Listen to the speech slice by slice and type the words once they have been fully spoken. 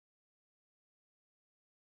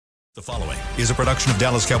The following is a production of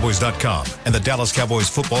DallasCowboys.com and the Dallas Cowboys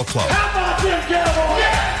Football Club. How about them Cowboys?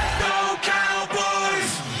 Yeah! Go Cowboys!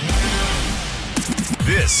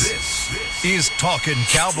 This is Talkin'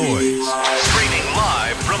 Cowboys. Streaming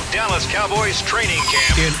live from Dallas Cowboys training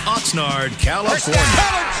camp in Oxnard, California.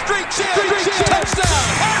 Pollard streaks in, touchdown.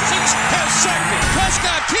 Parsons has sacked it.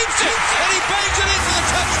 Prescott keeps it, and he bangs it in for the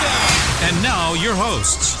touchdown. And now your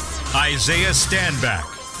hosts, Isaiah Stanback,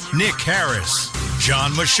 Nick Harris,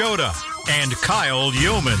 John Machota, and Kyle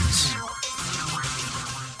Yeomans.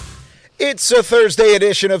 It's a Thursday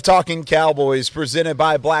edition of Talking Cowboys presented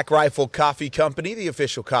by Black Rifle Coffee Company, the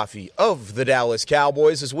official coffee of the Dallas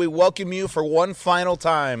Cowboys, as we welcome you for one final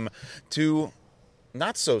time to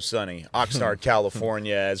not so sunny Oxnard,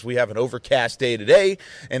 California, as we have an overcast day today,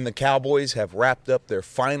 and the Cowboys have wrapped up their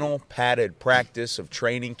final padded practice of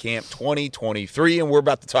training camp 2023, and we're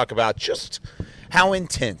about to talk about just how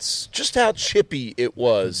intense, just how chippy it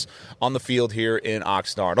was on the field here in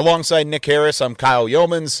Oxnard. Alongside Nick Harris, I'm Kyle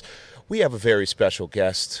Yeomans. We have a very special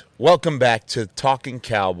guest. Welcome back to Talking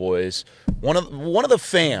Cowboys. One of the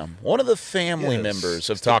family members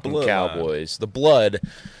of Talking Cowboys, the blood.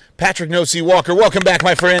 Patrick No-C Walker, welcome back,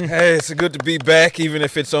 my friend. Hey, it's good to be back, even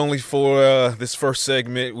if it's only for this first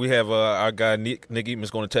segment. We have our guy Nick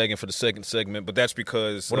Eatman's going to tag in for the second segment, but that's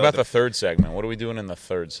because... What about the third segment? What are we doing in the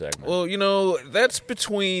third segment? Well, you know, that's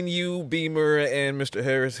between you, Beamer, and Mr.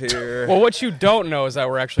 Harris here. Well, what you don't know is that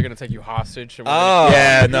we're actually going to take you hostage. And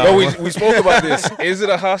yeah, no. No, we spoke about this. Is it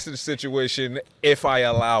a hostage situation if I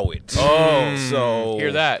allow it? Oh, so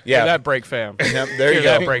hear that. Yeah. Hear that, break fam. Yep, there you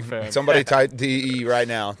Hear that, go. break fam. Somebody type DE right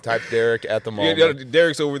now. Type Derek at the moment. Yeah,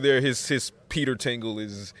 Derek's over there. His Peter tingle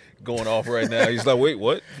is going off right now. He's like, wait,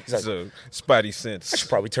 what? It's a Spidey sense. I should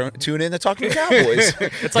probably tune in to Talking Cowboys.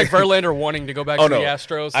 It's like Verlander wanting to go back to the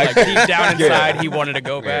Astros. Like deep down inside, he wanted to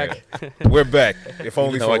go back. We're back. If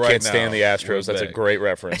only No, for I right can't now. stand the Astros. That's a great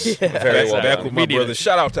reference. Very well Back done. with my brother.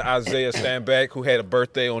 Shout out to Isaiah Stanback, who had a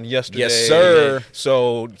birthday on yesterday. Yes, sir.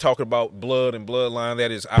 So talking about blood and bloodline,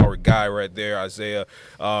 that is our guy right there, Isaiah.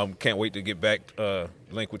 Can't wait to get back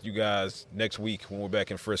link with you guys next week when we're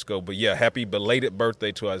back in Frisco. But yeah, happy belated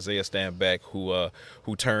birthday to Isaiah Stanback,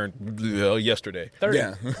 who turned yesterday. 30.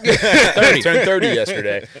 Yeah. 30. Turned 30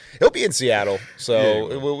 yesterday. He'll be in Seattle,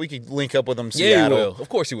 so we could link up with him in Seattle. Yeah, he will. Of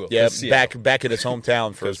course he will. Yeah, Seattle. back at his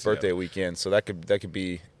hometown for his birthday Seattle. weekend, so that could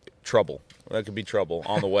be trouble. That could be trouble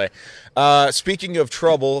on the way. Speaking of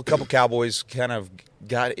trouble, a couple Cowboys kind of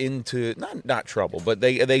got into not trouble, but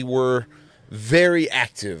they were very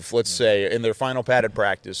active, let's say, in their final padded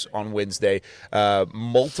practice on Wednesday.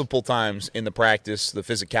 Multiple times in the practice, the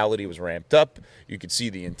physicality was ramped up. You could see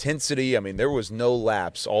the intensity. I mean, there was no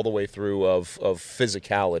lapse all the way through of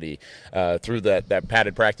physicality through that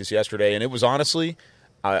padded practice yesterday. And it was honestly,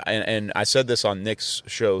 and I said this on Nick's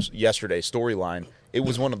show yesterday, Storyline, it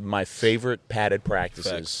was one of my favorite padded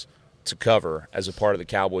practices to cover as a part of the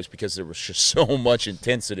Cowboys because there was just so much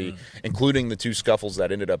intensity, including the two scuffles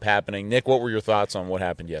that ended up happening. Nick, what were your thoughts on what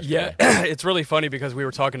happened yesterday? Yeah, it's really funny because we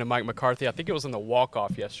were talking to Mike McCarthy. I think it was in the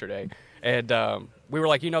walk-off yesterday. And we were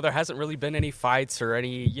like, there hasn't really been any fights or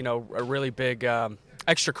any, a really big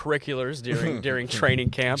extracurriculars during training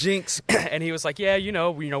camp. Jinx. And he was like, yeah,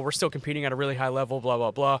 we're still competing at a really high level, blah, blah,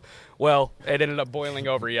 blah. Well, it ended up boiling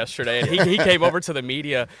over yesterday. And he came over to the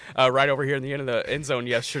media right over here in the end of the end zone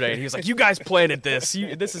yesterday. And he was like, you guys planted this.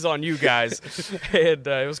 This is on you guys. And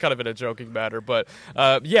it was kind of in a joking matter. But,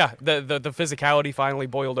 the physicality finally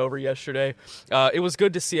boiled over yesterday. It was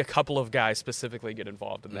good to see a couple of guys specifically get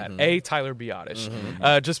involved in that. A, Tyler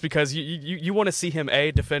Biadasz. Just because you want to see him, A,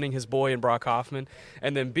 defending his boy and Brock Hoffman,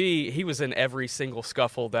 and then B, he was in every single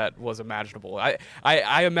scuffle that was imaginable.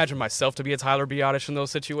 I imagine myself to be a Tyler Biadasz in those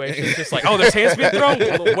situations. Just like, there's hands being thrown.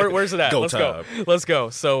 Where's it at? Let's go.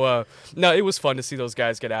 So, no, it was fun to see those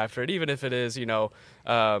guys get after it, even if it is,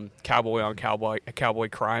 cowboy on cowboy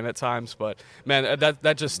crime at times. But man,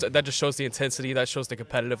 that just shows the intensity. That shows the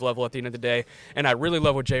competitive level at the end of the day. And I really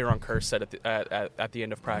love what Jaron Kearse said at the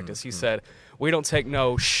end of practice. He said, "We don't take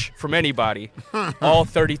no shh from anybody. All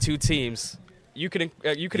 32 teams. You can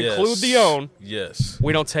include the own. Yes.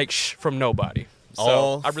 We don't take shh from nobody." So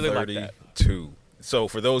all I really like that. 32. So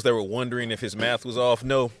for those that were wondering if his math was off,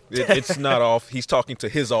 no, it's not off. He's talking to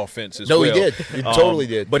his offense as well. No, he did. He totally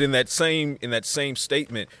did. But in that same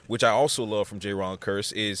statement, which I also love from Jaron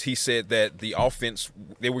Kearse, is he said that the offense,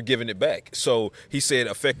 they were giving it back. So he said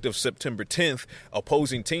effective September 10th,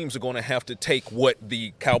 opposing teams are going to have to take what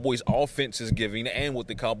the Cowboys offense is giving and what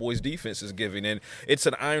the Cowboys defense is giving. And it's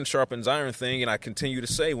an iron sharpens iron thing. And I continue to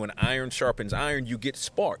say, when iron sharpens iron, you get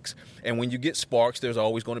sparks. And when you get sparks, there's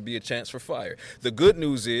always going to be a chance for fire. The the good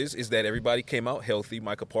news is that everybody came out healthy.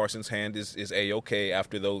 Micah Parsons' hand is A-OK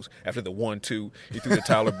after the 1-2. He threw to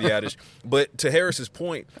Tyler Biadasz. But to Harris's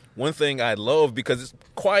point, one thing I love, because it's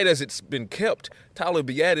quiet as it's been kept, Tyler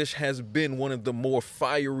Biadasz has been one of the more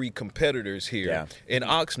fiery competitors here in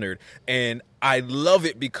Oxnard. And I love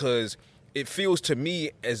it because it feels to me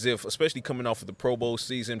as if, especially coming off of the Pro Bowl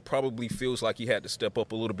season, probably feels like he had to step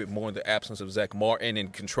up a little bit more in the absence of Zach Martin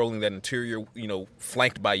and controlling that interior,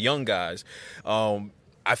 flanked by young guys.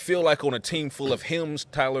 I feel like on a team full of hims,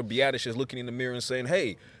 Tyler Biadasz is looking in the mirror and saying,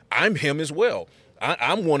 hey, I'm him as well.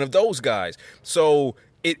 I'm one of those guys. So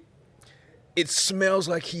it smells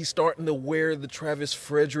like he's starting to wear the Travis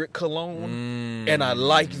Frederick cologne, and I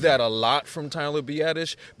like that a lot from Tyler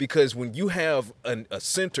Biadasz, because when you have a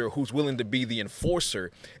center who's willing to be the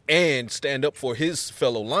enforcer and stand up for his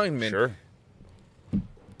fellow linemen, sure.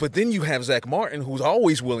 But then you have Zach Martin, who's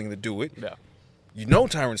always willing to do it. Yeah.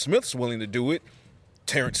 Tyron Smith's willing to do it.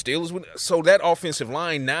 Terrence Steele is willing. So that offensive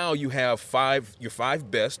line, now you have your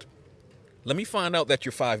five best. Let me find out that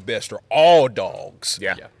your five best are all dogs.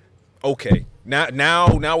 Yeah. Okay, now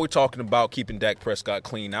we're talking about keeping Dak Prescott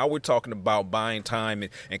clean. Now we're talking about buying time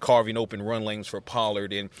and carving open run lanes for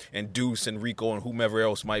Pollard and Deuce and Rico and whomever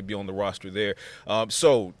else might be on the roster there.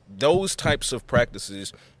 So those types of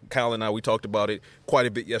practices, Kyle and I, we talked about it quite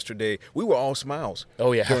a bit yesterday. We were all smiles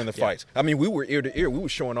during the fights. I mean, we were ear to ear. We were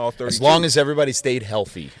showing all 32. As long as everybody stayed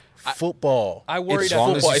healthy. Football. I worried As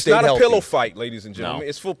long as football. you It's stayed not healthy. a pillow fight, ladies and gentlemen. No.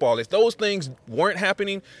 It's football. If those things weren't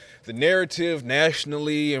happening, the narrative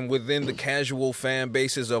nationally and within the casual fan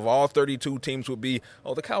bases of all 32 teams would be,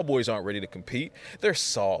 oh, the Cowboys aren't ready to compete. They're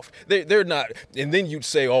soft. They're not. And then you'd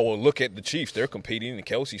say, oh, well, look at the Chiefs. They're competing, and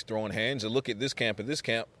Kelsey's throwing hands. And look at this camp and this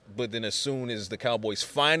camp. But then as soon as the Cowboys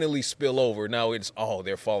finally spill over, now it's, oh,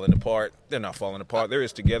 they're falling apart. They're not falling apart. They're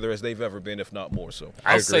as together as they've ever been, if not more so.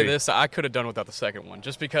 I'll say this. I could have done without the second one,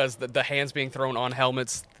 just because the hands being thrown on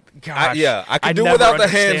helmets. Gosh, I could do never without the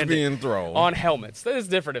hands understand it. being thrown. On helmets. That is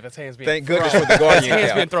different if it's hands being Thank thrown. goodness for the Guardian hands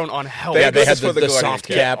cap. being thrown on helmets. Thank they had goodness for the the Guardian soft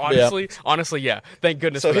cap. cap. Honestly, yeah. Thank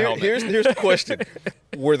goodness So for the helmet. here's the question.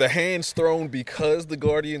 Were the hands thrown because the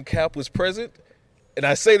Guardian cap was present? And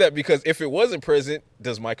I say that because if it wasn't present,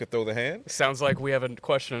 does Micah throw the hand? Sounds like we have a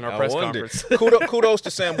question in our press conference. Kudos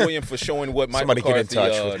to Sam Williams for showing what Mike Somebody get in McCarthy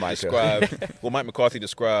touch with Micah. described. What Mike McCarthy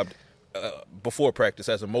described before practice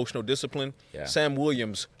as emotional discipline. Yeah. Sam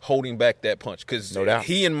Williams holding back that punch, because No doubt.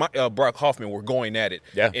 he and Brock Hoffman were going at it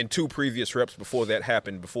Yeah. in two previous reps before that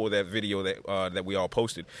happened, before that video that we all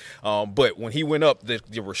posted. But when he went up, the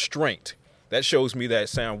restraint, that shows me that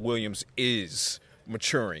Sam Williams is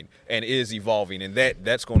maturing and is evolving, and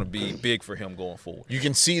that's going to be big for him going forward. You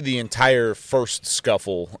can see the entire first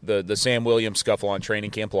scuffle, the Sam Williams scuffle on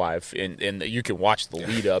Training Camp Live, and you can watch the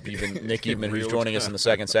lead up. Even Nick Eatman, who's joining us in the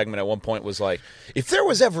second segment, at one point was like, if there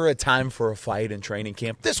was ever a time for a fight in training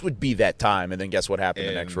camp, this would be that time. And then guess what happened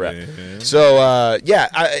the next rep? So,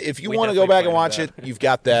 if you We want to go definitely back and planned watch that. it, you've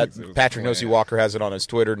got that. Patrick Nosey Walker has it on his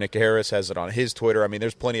Twitter. Nick Harris has it on his Twitter. I mean,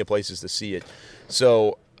 there's plenty of places to see it.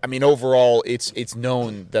 So, I mean, overall, it's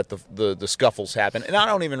known that the scuffles happen, and I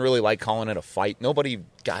don't even really like calling it a fight. Nobody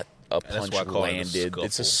got a punch why I call it a landed.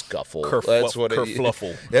 It's a scuffle. Kerfluffle. That's what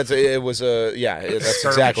Kerfluffle. it was a That's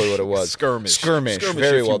exactly what it was. Skirmish.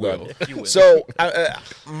 Very if well you will. done. If you will. So,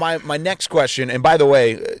 my next question, and by the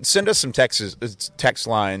way, send us some text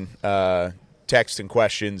line. Text and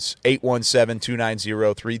questions,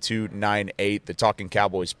 817-290-3298, the Talkin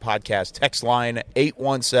Cowboys podcast text line,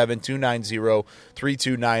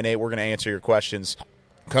 817-290-3298. We're going to answer your questions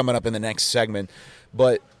coming up in the next segment.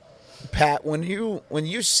 But, Pat, when you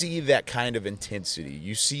see that kind of intensity,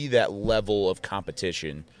 you see that level of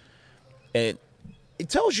competition, and it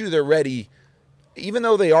tells you they're ready, even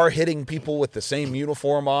though they are hitting people with the same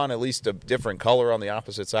uniform on, at least a different color on the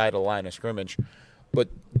opposite side of the line of scrimmage. But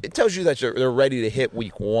it tells you that they're ready to hit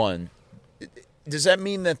week one. Does that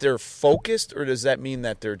mean that they're focused, or does that mean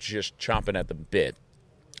that they're just chomping at the bit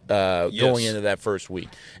going into that first week?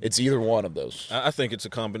 It's either one of those. I think it's a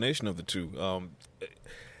combination of the two.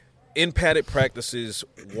 In padded practices,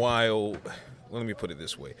 let me put it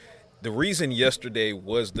this way. The reason yesterday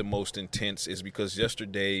was the most intense is because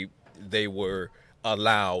yesterday they were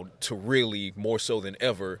allowed to really, more so than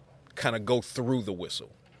ever, kind of go through the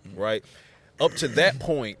whistle, right? Up to that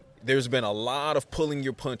point, there's been a lot of pulling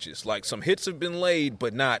your punches. Like, some hits have been laid,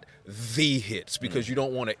 but not the hits, because you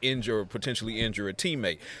don't want to potentially injure a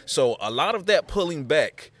teammate. So a lot of that pulling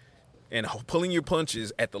back and pulling your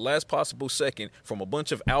punches at the last possible second from a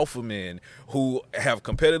bunch of alpha men who have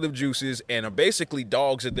competitive juices and are basically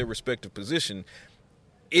dogs at their respective position,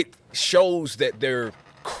 it shows that they're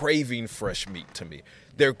craving fresh meat to me.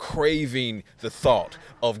 they're craving the thought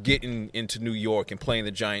of getting into New York and playing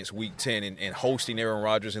the Giants Week 10 and hosting Aaron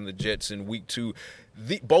Rodgers and the Jets in Week 2.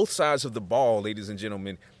 Both sides of the ball, ladies and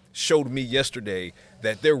gentlemen, showed me yesterday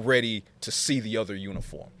that they're ready to see the other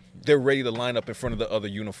uniform. They're ready to line up in front of the other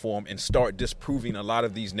uniform and start disproving a lot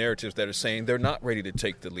of these narratives that are saying they're not ready to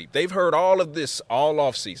take the leap. They've heard all of this all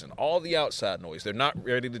offseason, all the outside noise. They're not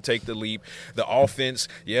ready to take the leap. The offense,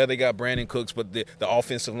 yeah, they got Brandon Cooks, but the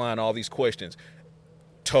offensive line, all these questions.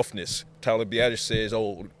 Toughness. Tyler Biadasz says,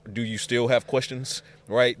 oh, do you still have questions?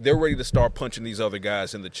 Right? They're ready to start punching these other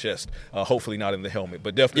guys in the chest. Hopefully not in the helmet,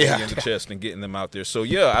 but definitely in the chest and getting them out there. So,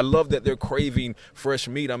 yeah, I love that they're craving fresh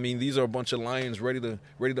meat. I mean, these are a bunch of lions ready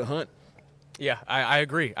to hunt. Yeah, I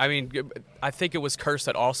agree. I mean, I think it was Curse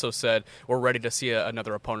that also said we're ready to see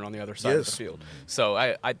another opponent on the other side of the field. So,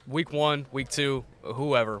 I week 1, week 2,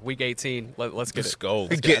 whoever, week 18, let's get Let's it. go.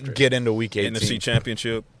 Get into week 18. NFC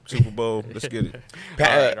Championship, Super Bowl. Let's get it.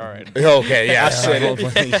 All right. Okay, yeah. I said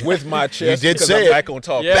it with my chest. You did 'cause say I'm it. back on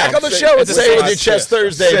talk. Yeah. Back on the show and say it with your chest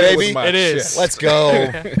Thursday, Said it with baby. my It is. chest. Let's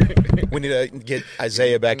go. We need to get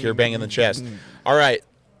Isaiah back here banging the chest. All right.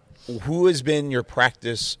 Who has been your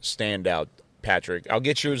practice standout, Patrick? I'll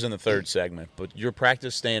get yours in the third segment, but your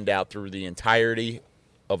practice standout through the entirety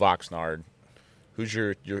of Oxnard. Who's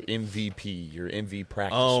your MVP, your MV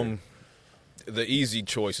practicer? The easy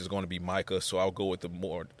choice is going to be Micah, so I'll go with the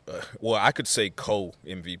more I could say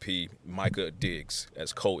co-MVP, Micah Diggs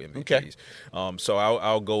as co-MVPs. Okay. So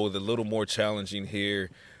I'll go with a little more challenging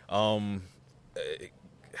here.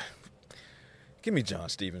 Give me John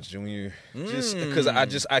Stevens Jr. Just because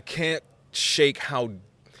I can't shake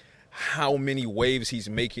how many waves he's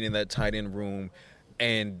making in that tight end room,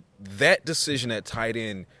 and that decision at tight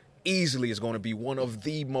end easily is going to be one of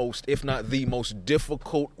the most, if not the most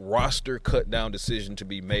difficult roster cut-down decision to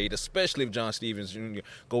be made, especially if John Stevens Jr.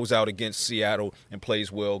 goes out against Seattle and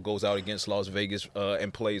plays well, goes out against Las Vegas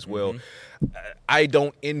and plays well. I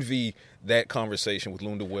don't envy that conversation with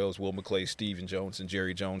Lunda Wells, Will McClay, Stephen Jones, and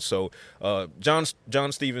Jerry Jones. So John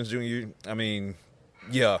Stevens Jr., I mean,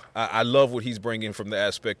 yeah, I love what he's bringing from the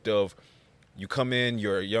aspect of you come in,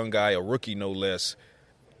 you're a young guy, a rookie no less,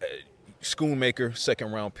 Schoonmaker,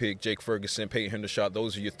 second-round pick, Jake Ferguson, Peyton Hendershot,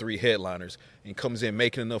 those are your three headliners. And comes in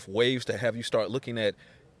making enough waves to have you start looking at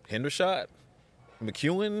Hendershot,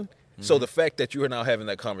 McEwen. So the fact that you are now having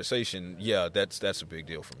that conversation, yeah, that's a big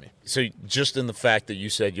deal for me. So just in the fact that you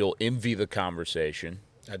said you'll envy the conversation,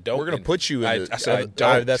 I don't. we're going to put you in I said I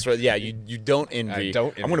don't. that's right. Yeah, you don't envy. I don't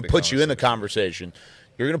envy I'm going to the put you in the conversation.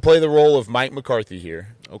 You're going to play the role of Mike McCarthy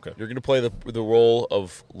here. Okay. You're going to play the role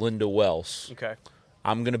of Linda Wells. Okay.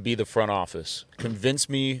 I'm going to be the front office. Convince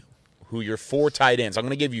me who your 4 tight ends. I'm going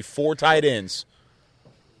to give you 4 tight ends.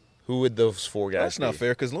 Who would those 4 guys That's be? not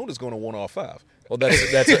fair because Lunda's going to 1 off 5. Well, he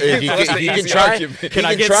can try. Can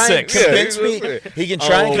I get 6? Convince me. He can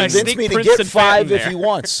try and Can I convince sneak me to Prince get and 5 Fenton if there? he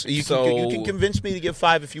wants. You So- can convince me to get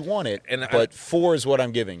 5 if you want it. And But 4 is what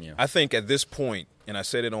I'm giving you. I think at this point, and I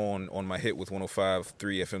said it on my hit with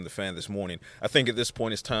 105.3 FM The Fan this morning, I think at this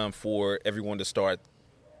point it's time for everyone to start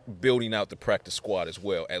building out the practice squad as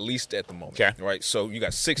well, at least at the moment. Okay. Right? So you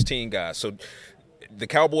got 16 guys. So the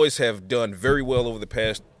Cowboys have done very well over the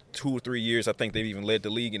past 2 or 3 years. I think they've even led the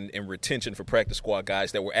league in retention for practice squad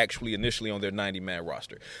guys that were actually initially on their 90-man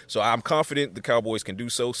roster. So I'm confident the Cowboys can do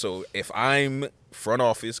so. So if I'm front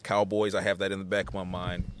office, Cowboys, I have that in the back of my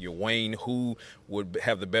mind. You're Wayne, who would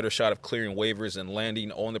have the better shot of clearing waivers and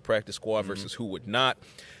landing on the practice squad versus who would not.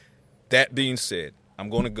 That being said, I'm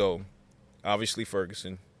going to go, obviously,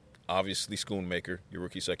 Ferguson. Obviously, Schoonmaker, your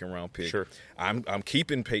rookie second-round pick. Sure. I'm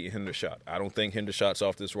keeping Peyton Hendershot. I don't think Hendershot's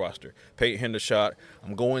off this roster. Peyton Hendershot,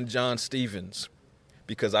 I'm going John Stevens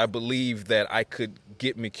because I believe that I could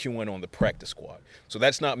get McEwen on the practice squad. So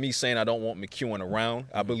that's not me saying I don't want McEwen around.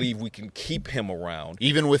 I believe we can keep him around.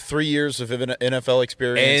 Even with 3 years of NFL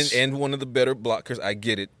experience. And one of the better blockers, I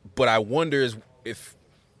get it. But I wonder if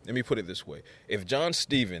let me put it this way. If John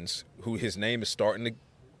Stevens, who his name is starting to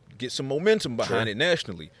get some momentum behind it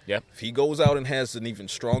nationally. Yep. If he goes out and has an even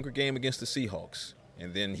stronger game against the Seahawks,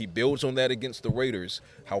 and then he builds on that against the Raiders,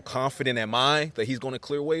 how confident am I that he's going to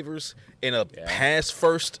clear waivers in a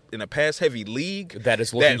pass-heavy league that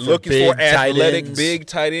is looking for big athletic, tight ends. big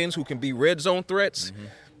tight ends who can be red zone threats?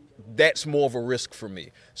 That's more of a risk for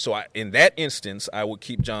me. So in that instance, I would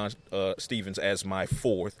keep John Stevens as my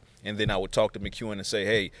 4th. And then I would talk to McEwen and say,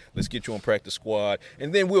 hey, let's get you on practice squad.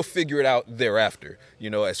 And then we'll figure it out thereafter,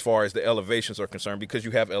 as far as the elevations are concerned, because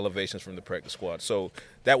you have elevations from the practice squad. So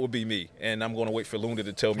that would be me. And I'm going to wait for Lunda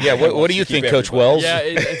to tell me. Yeah, what do you think, Coach Wells? Yeah,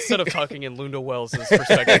 instead of talking in Lunda Wells'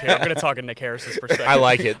 perspective here, I'm going to talk in Nick Harris's perspective. I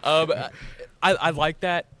like it. I like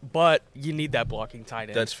that, but you need that blocking tight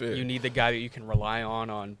end. That's fair. You need the guy that you can rely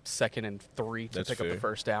on 2nd and 3 to That's pick fair. up the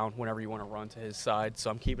first down whenever you want to run to his side.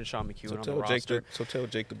 So I'm keeping Sean McEwen on the roster. So tell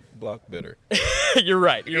Jake to block better. You're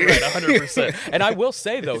right, 100%. And I will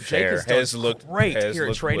say, though, Jake Fair. has done great here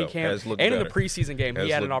at training well. camp. Has looked And in the better. preseason game, he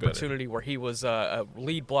Has had an looked better. opportunity where he was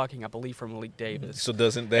lead blocking, I believe, from Malik Davis. So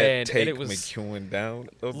doesn't that And take it was- McEwen down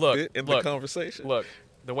a Look, bit in the conversation? Look,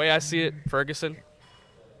 the way I see it, Ferguson,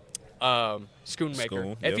 Schoonmaker.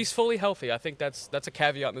 Schoon, If yep. he's fully healthy, I think that's a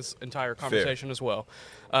caveat in this entire conversation as well.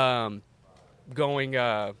 Going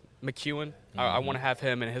McEwen, I want to have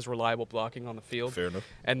him and his reliable blocking on the field. Fair enough.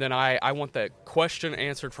 And then I want that question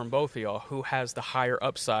answered from both of y'all. Who has the higher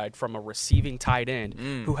upside from a receiving tight end?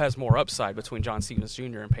 Who has more upside between John Stevens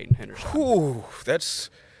Jr. and Peyton Hendershot? Ooh, that's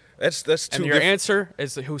two And your different. answer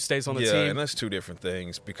is who stays on the Yeah, team. and that's two different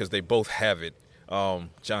things because they both have it.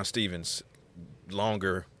 John Stevens,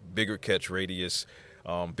 longer, bigger catch radius,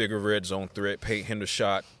 bigger red zone threat. Peyton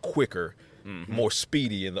Hendershot, quicker, more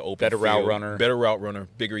speedy in the open Better field. route runner. Better route runner,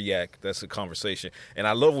 bigger yak. That's a conversation. And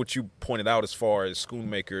I love what you pointed out as far as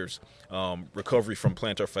Schoonmaker's recovery from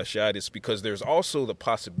plantar fasciitis because there's also the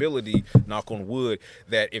possibility, knock on wood,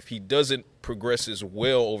 that if he doesn't progress as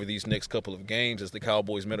well over these next couple of games as the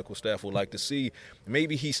Cowboys medical staff would like to see,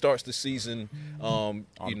 maybe he starts the season on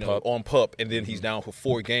pup, and then he's down for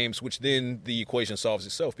 4 games, which then the equation solves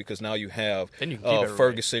itself because now you have Then you can keep everybody.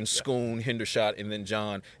 Ferguson, Schoon, Hendershot, and then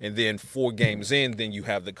John, and then 4 games in, then you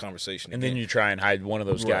have the conversation And again. then you try and hide one of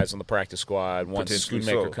those guys on the practice squad once Potentially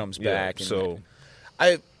Schoonmaker so. comes Yeah, back. And so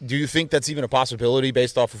do you think that's even a possibility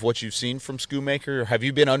based off of what you've seen from Schoonmaker? Have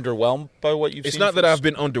you been underwhelmed by what you've it's seen? not from that I've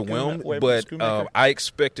been Schoonmaker? underwhelmed, but I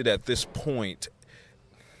expected at this point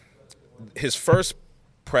his first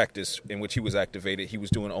practice in which he was activated, he was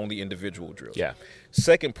doing only individual drills. Yeah.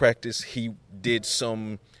 Second practice, he did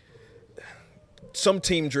some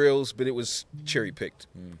team drills, but it was cherry picked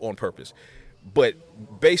on purpose.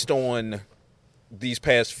 But based on these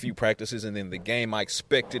past few practices and then the game, I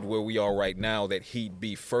expected where we are right now that he'd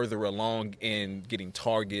be further along in getting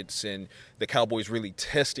targets and the Cowboys really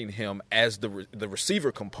testing him as the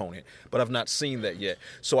receiver component, but I've not seen that yet.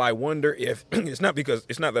 So I wonder if it's not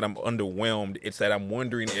that I'm underwhelmed, it's that I'm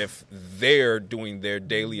wondering if they're doing their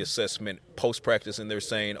daily assessment post-practice and they're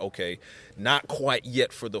saying, okay, not quite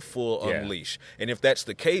yet for the full unleash. And if that's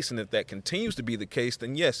the case and if that continues to be the case,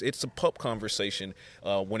 then yes, it's a pup conversation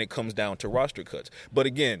when it comes down to roster cuts. But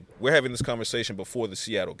again, we're having this conversation before the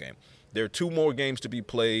Seattle game. There are 2 more games to be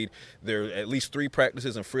played. There are at least 3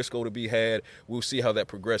 practices in Frisco to be had. We'll see how that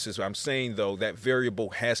progresses. I'm saying, though, that variable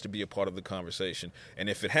has to be a part of the conversation. And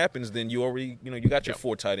if it happens, then you already, you got your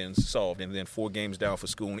 4 tight ends solved and then 4 games down for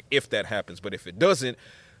Schoon if that happens. But if it doesn't,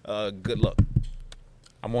 good luck.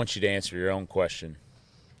 I want you to answer your own question.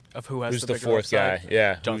 Of who has Who's the the bigger fourth upside? guy?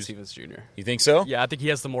 Yeah, John who's- Stevens Jr. You think so? Yeah, I think he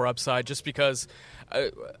has the more upside just because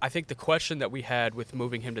I think the question that we had with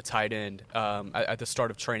moving him to tight end at the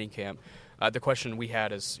start of training camp, the question we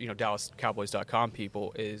had as DallasCowboys.com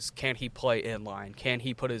people is, can he play in line? Can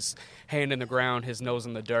he put his hand in the ground, his nose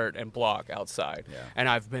in the dirt, and block outside? Yeah. And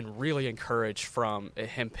I've been really encouraged from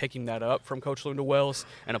him picking that up from Coach Lunda Wells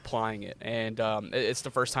and applying it. And it's the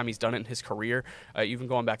first time he's done it in his career. Even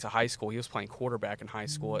going back to high school, he was playing quarterback in high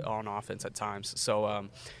school on offense at times. So,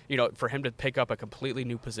 for him to pick up a completely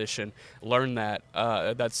new position, learn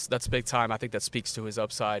that's big time. I think that speaks to his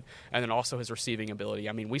upside. And then also his receiving ability.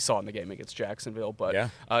 I mean, we saw it in the game against Jacksonville, but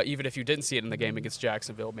even if you didn't see it in the game against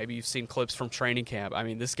Jacksonville, maybe you've seen clips from training camp. I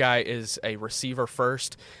mean, this guy is a receiver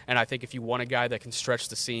first, and I think if you want a guy that can stretch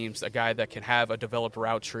the seams, a guy that can have a developed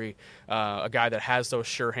route tree, a guy that has those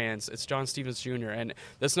sure hands, it's John Stevens Jr. And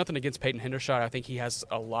there's nothing against Peyton Hendershot. I think he has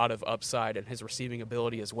a lot of upside in his receiving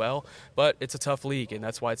ability as well, but it's a tough league, and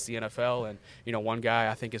that's why it's the NFL, and one guy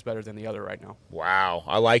I think is better than the other right now. Wow,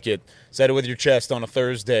 I like it. Said it with your chest on a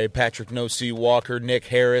Thursday. Patrick No C. Walker, Nick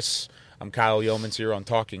Harris. I'm Kyle Yeomans here on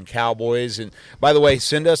Talking Cowboys. And by the way,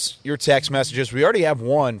 send us your text messages. We already have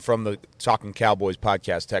one from the Talking Cowboys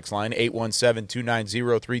podcast text line,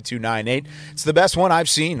 817-290-3298. It's the best one I've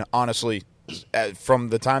seen, honestly, from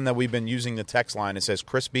the time that we've been using the text line. It says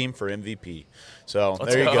Chris Beam for MVP. So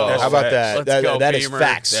there you go. That's How about facts. that? That is Beamer.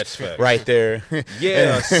 facts. That's facts. Right there.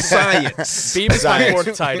 Yeah, science. Beam is my Science.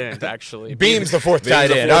 4th tight end, actually. Beam's the 4th Beam's tight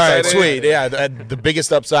the end. fourth All right, tight end. sweet. Yeah, the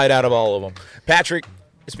biggest upside out of all of them. Patrick,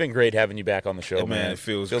 it's been great having you back on the show, Yeah, man. it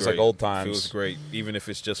feels great. great. Like old times. Feels great, even if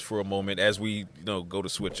it's just for a moment. As we go to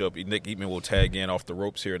switch up, Nick Eatman will tag in off the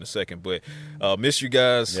ropes here in a second. But miss you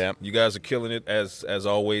guys. Yeah. You guys are killing it as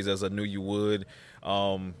always, as I knew you would.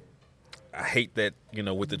 I hate that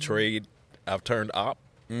with the trade I've turned op.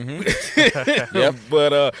 Yep.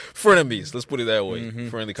 But frenemies, let's put it that way.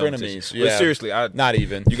 Friendly competition. Frenemies, yeah. But seriously, Not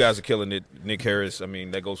even. You guys are killing it. Nick Harris, I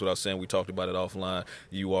mean, that goes without saying. We talked about it offline.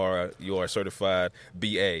 You are a certified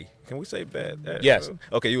BA. Can we say badass? Yes.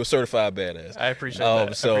 Okay, you a certified badass. I appreciate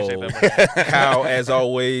that. So, I appreciate that. Kyle, as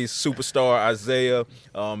always, superstar Isaiah.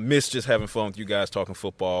 Miss just having fun with you guys talking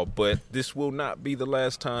football, but this will not be the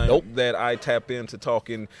last time that I tap into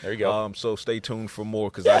talking. There you go. So stay tuned for more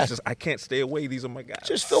because I can't stay away. These are my guys.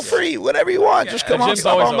 Just feel free, whatever you want. Just come on,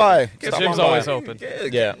 stop on by. The gym's always open.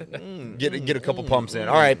 Yeah. Get a couple pumps in.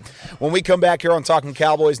 All right. When we come back here on Talking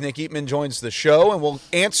Cowboys, Nick Eatman joins the show, and we'll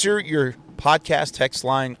answer your podcast text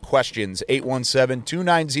line questions,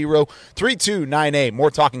 817-290-3298. More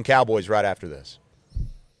Talking Cowboys right after this.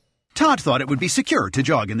 Todd thought it would be secure to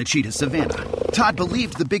jog in the cheetah savanna. Todd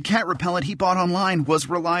believed the big cat repellent he bought online was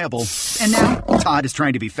reliable. And now, Todd is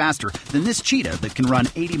trying to be faster than this cheetah that can run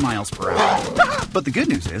 80 miles per hour. But the good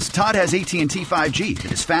news is, Todd has AT&T 5G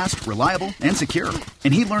that is fast, reliable, and secure.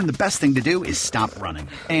 And he learned the best thing to do is stop running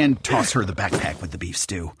and toss her the backpack with the beef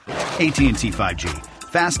stew. AT&T 5G.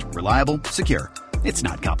 Fast, reliable, secure. It's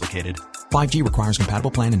not complicated. 5G requires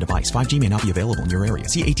compatible plan and device. 5G may not be available in your area.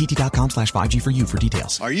 See att.com/5G for you for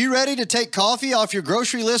details. Are you ready to take coffee off your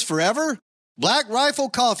grocery list forever? Black Rifle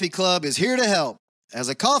Coffee Club is here to help. As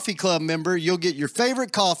a coffee club member, you'll get your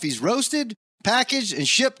favorite coffees roasted, packaged, and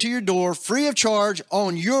shipped to your door free of charge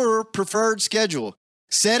on your preferred schedule.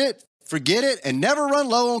 Set it, forget it, and never run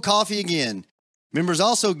low on coffee again. Members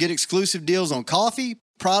also get exclusive deals on coffee,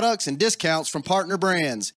 products, and discounts from partner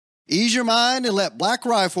brands. Ease your mind and let Black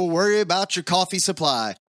Rifle worry about your coffee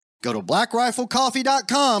supply. Go to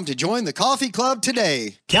blackriflecoffee.com to join the coffee club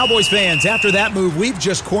today. Cowboys fans, after that move, we've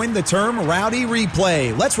just coined the term Rowdy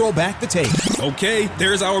Replay. Let's roll back the tape. Okay,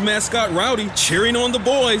 there's our mascot Rowdy cheering on the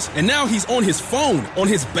boys, and now he's on his phone, on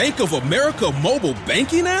his Bank of America mobile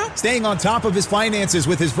banking app? Staying on top of his finances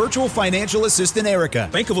with his virtual financial assistant,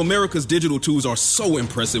 Erica. Bank of America's digital tools are so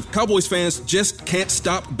impressive. Cowboys fans just can't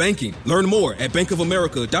stop banking. Learn more at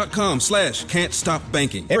bankofamerica.com/can't stop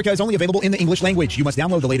banking. Erica is only available in the English language. You must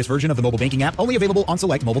download the latest version of the mobile banking app, only available on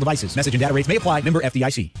select mobile devices. Message and data rates may apply. Member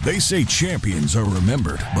FDIC. They say champions are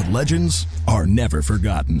remembered, but legends are never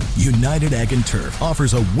forgotten. United Ag and Turf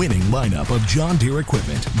offers a winning lineup of John Deere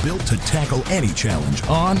equipment built to tackle any challenge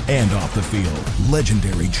on and off the field.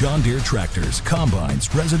 Legendary John Deere tractors,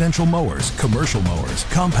 combines, residential mowers, commercial mowers,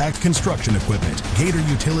 compact construction equipment, Gator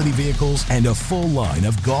utility vehicles, and a full line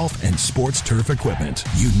of golf and sports turf equipment.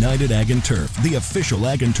 United Ag and Turf, the official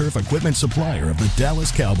Ag and Turf equipment supplier of the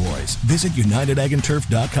Dallas Cowboys. Visit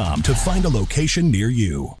UnitedAgAndTurf.com to find a location near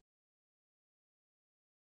you.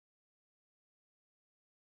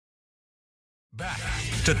 Back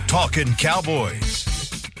to Talkin' Cowboys.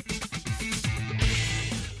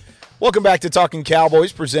 Welcome back to Talking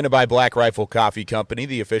Cowboys, presented by Black Rifle Coffee Company,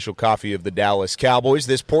 the official coffee of the Dallas Cowboys.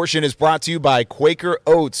 This portion is brought to you by Quaker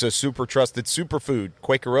Oats, a super trusted superfood.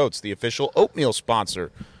 Quaker Oats, the official oatmeal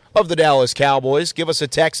sponsor of the Dallas Cowboys. Give us a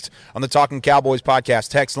text on the Talking Cowboys podcast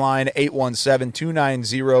text line,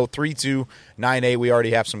 817-290-3298. We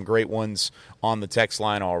already have some great ones on the text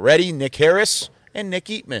line already. Nick Harris and Nick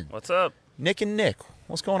Eatman. What's up? Nick and Nick.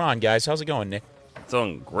 What's going on, guys? How's it going, Nick? It's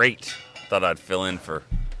going great. Thought I'd fill in for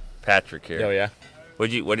Patrick here. Oh, yeah? What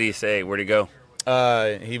did he say? Where'd he go?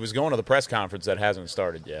 He was going to the press conference that hasn't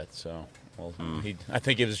started yet, so... Well, I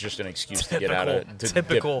think it was just an excuse to get out of it,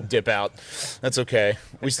 to dip out. That's okay.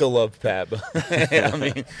 We still love Pat. But I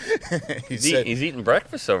mean, he's eating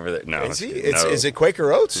breakfast over there. No, is it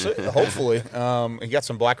Quaker Oats? Hopefully, he got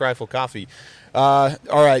some Black Rifle coffee. All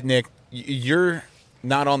right, Nick, you're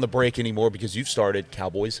not on the break anymore because you've started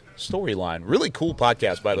Cowboys Storyline. Really cool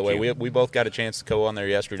podcast, by the way. We both got a chance to go on there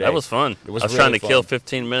yesterday. That was fun. It was I was really trying to kill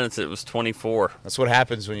 15 minutes. It was 24. That's what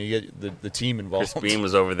happens when you get the team involved. Chris Beam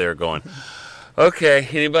was over there going, okay,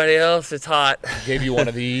 anybody else? It's hot. Gave you one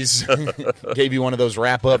of these. Gave you one of those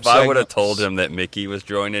wrap-up If I would have told him that Mickey was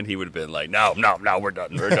joining, he would have been like, no, we're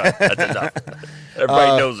done. We're done. That's enough.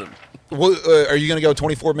 Everybody knows him. Well, are you going to go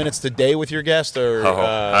 24 minutes today with your guest? Or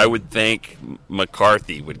I would think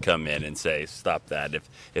McCarthy would come in and say, stop that,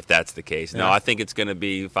 if that's the case. No, I think it's going to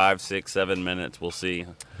be 5, 6, 7 minutes. We'll see.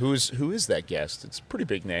 Who is that guest? It's a pretty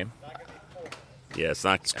big name. Yeah, it's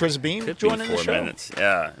not. Is Chris Beam joining 4 the show? Minutes.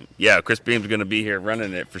 Yeah. Chris Beam's going to be here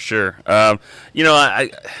running it for sure. I'm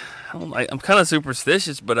kind of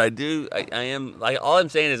superstitious, but I am. Like, all I'm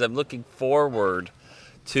saying is I'm looking forward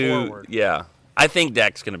to. Yeah, I think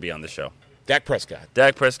Dak's going to be on the show. Dak Prescott.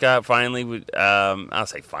 Dak Prescott finally. I'll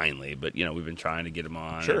say finally, but we've been trying to get him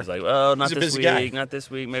on. Sure. It's like, well, not He's a this busy week, guy. not this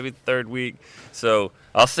week, maybe the third week. So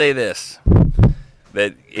I'll say this.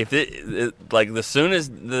 that if like as soon as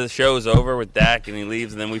the show's over with Dak and he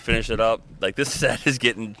leaves and then we finish it up, like this set is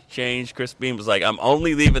getting changed. Chris Beam was like, I'm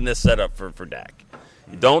only leaving this set up for Dak.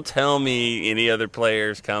 Don't tell me any other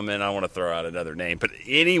players coming. I want to throw out another name, but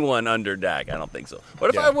anyone under Dak, I don't think so.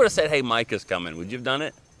 What if I would have said, "Hey, Micah's coming"? Would you have done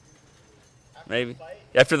it? Maybe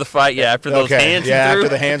after the fight. Yeah, after those hands. Yeah, after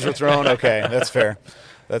the hands were thrown. Okay, that's fair.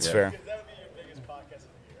 That's fair.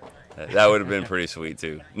 That would have been pretty sweet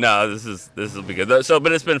too. No, this will be good. So,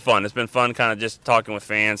 but it's been fun. It's been fun, kind of just talking with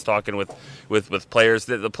fans, talking with players.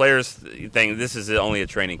 The players thing. This is only a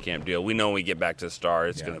training camp deal. We know when we get back to the Star,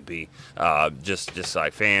 it's going to be just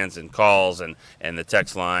like fans and calls and the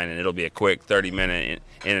text line, and it'll be a quick 30-minute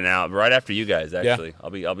in and out. Right after you guys, actually,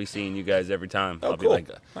 I'll be seeing you guys every time. Oh, I'll cool. be like,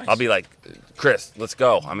 I'll be like, Chris, let's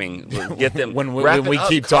go. I mean, get them when we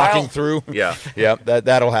keep talking through. Yeah,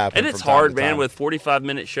 that'll happen. And it's hard, man, with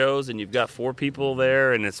 45-minute shows. And you've got 4 people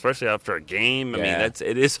there, and especially after a game, I mean, it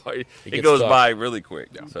is hard. It goes by really quick.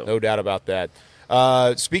 Yeah. So. No doubt about that.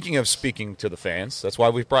 Speaking to the fans, that's why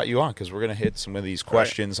we've brought you on, because we're going to hit some of these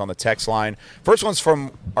questions on the text line. First one's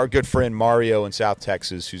from our good friend Mario in South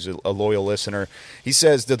Texas, who's a loyal listener. He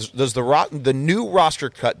says, does the new roster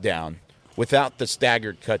cut down without the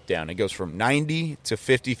staggered cut down? It goes from 90 to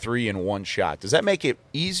 53 in one shot. Does that make it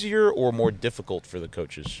easier or more difficult for the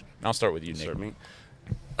coaches? And I'll start with you, Nick. Certainly.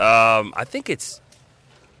 I think it's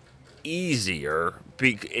easier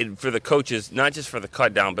for the coaches, not just for the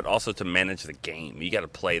cut down, but also to manage the game. You got to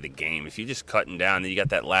play the game. If you just cutting down, then you got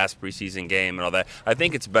that last preseason game and all that. I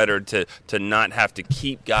think it's better to not have to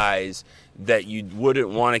keep guys that you wouldn't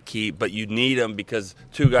want to keep, but you need them because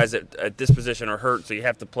 2 guys at this position are hurt, so you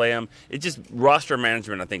have to play them. It's just roster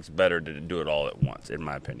management, I think, is better to do it all at once, in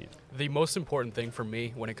my opinion. The most important thing for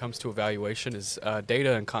me when it comes to evaluation is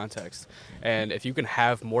data and context. And if you can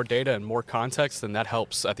have more data and more context, then that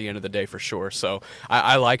helps at the end of the day for sure. So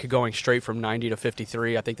I like going straight from 90 to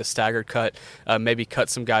 53. I think the staggered cut maybe cut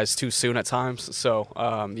some guys too soon at times. So,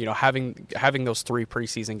 having those 3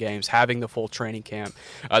 preseason games, having the full training camp,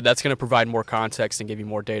 that's going to provide more context and give you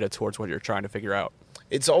more data towards what you're trying to figure out.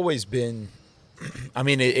 It's always been – I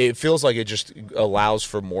mean, it feels like it just allows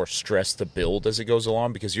for more stress to build as it goes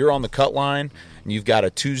along, because you're on the cut line and you've got a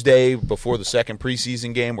Tuesday before the second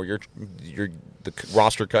preseason game where the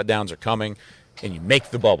roster cut downs are coming and you make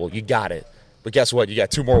the bubble. You got it. But guess what? You got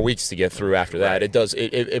 2 more weeks to get through after that. Right.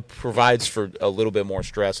 It provides for a little bit more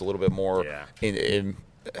stress, a little bit more,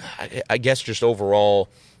 I guess, just overall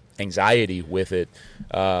anxiety with it.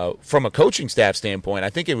 From a coaching staff standpoint, I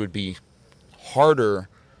think it would be harder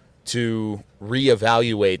to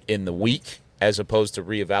reevaluate in the week as opposed to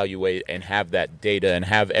reevaluate and have that data and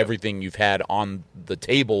have everything you've had on the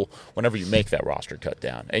table whenever you make that roster cut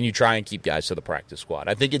down and you try and keep guys to the practice squad.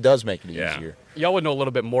 I think it does make it easier. Y'all would know a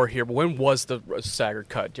little bit more here, but when was the staggered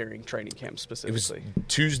cut during training camp specifically? It was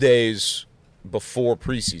Tuesdays before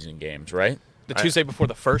preseason games, right? The Tuesday before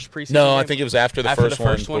the first preseason No, game? I think it was after the first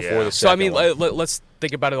one, before the second So, I mean, one. let's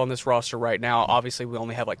think about it on this roster right now. Obviously, we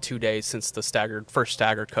only have like 2 days since the first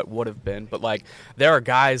staggered cut would have been. But, like, there are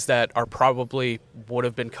guys that are probably would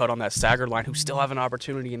have been cut on that staggered line who still have an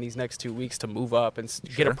opportunity in these next 2 weeks to move up and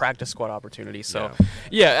get a practice squad opportunity. So,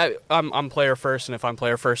 I'm player first. And if I'm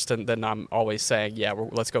player first, then I'm always saying,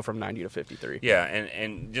 let's go from 90 to 53. Yeah,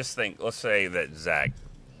 and just think, let's say that Zach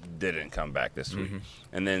didn't come back this week.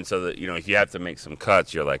 And then so that, if you have to make some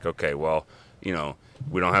cuts, you're like, okay, well, we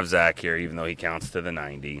don't have Zach here, even though he counts to the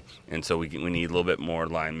 90. And so we need a little bit more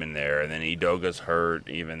linemen there. And then Udoga's hurt,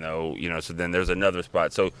 even though, so then there's another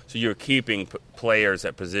spot. So you're keeping players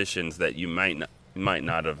at positions that you might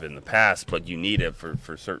not have in the past, but you need it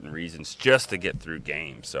for certain reasons just to get through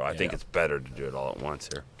games. So I think it's better to do it all at once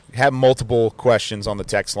here. Have multiple questions on the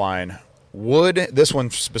text line. This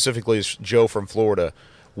one specifically is Joe from Florida.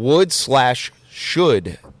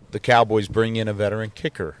 Should the Cowboys bring in a veteran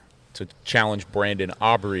kicker to challenge Brandon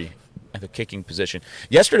Aubrey at the kicking position?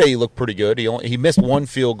 Yesterday he looked pretty good. He missed 1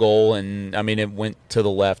 field goal, and, I mean, it went to the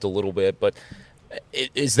left a little bit. But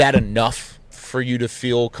is that enough for you to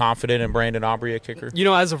feel confident in Brandon Aubrey, a kicker?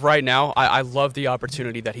 As of right now, I love the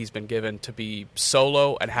opportunity that he's been given to be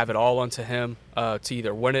solo and have it all onto him to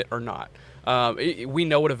either win it or not. We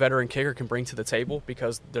know what a veteran kicker can bring to the table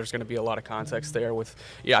because there's going to be a lot of context there with,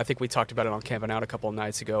 I think we talked about it on Camping Out a couple of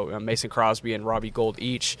nights ago. Mason Crosby and Robbie Gould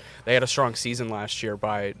each, they had a strong season last year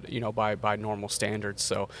by normal standards.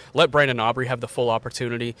 So let Brandon Aubrey have the full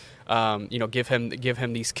opportunity. Give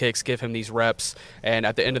him these kicks, give him these reps, and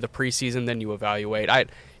at the end of the preseason, then you evaluate.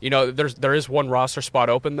 there is one roster spot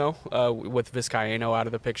open, though, with Vizcaino out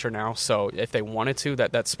of the picture now. So if they wanted to,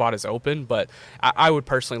 that spot is open. But I would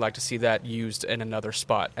personally like to see that used in another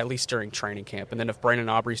spot, at least during training camp. And then if Brandon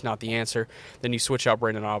Aubrey's not the answer, then you switch out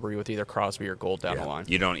Brandon Aubrey with either Crosby or Gold down the line.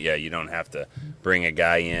 You don't have to bring a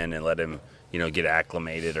guy in and let him get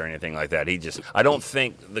acclimated or anything like that. I don't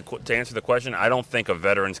think, to answer the question, I don't think a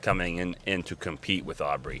veteran's coming in to compete with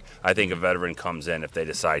Aubrey. I think a veteran comes in if they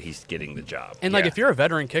decide he's getting the job. And, if you're a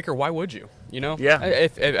veteran kicker, why would you? Yeah.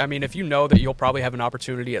 If you know that you'll probably have an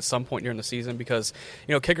opportunity at some point during the season because,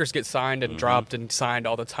 kickers get signed and dropped and signed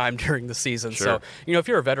all the time during the season. Sure. So, if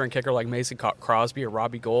you're a veteran kicker like Mason Crosby or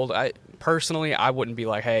Robbie Gold, I wouldn't be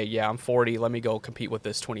like, hey, I'm 40, let me go compete with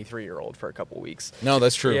this 23-year-old for a couple weeks. No,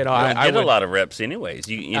 that's true. I get a lot of reps anyways.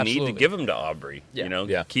 You need to give them to Aubrey.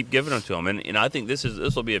 Yeah. Keep giving them to him. And I think this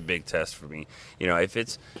will be a big test for me. If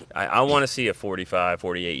it's I want to see a 45,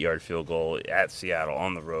 48-yard field goal at Seattle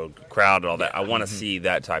on the road, crowd and all that. I want to see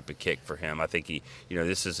that type of kick for him. I think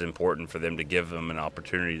this is important for them to give him an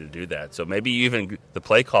opportunity to do that. So maybe even the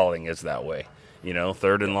play calling is that way.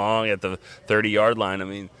 3rd and long at the 30-yard line. I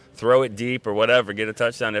mean, throw it deep or whatever, get a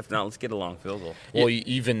touchdown. If not, let's get a long field goal. Well,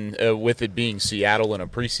 even with it being Seattle in a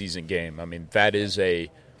preseason game, I mean,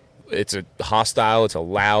 it's a hostile, it's a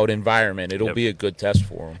loud environment. It'll be a good test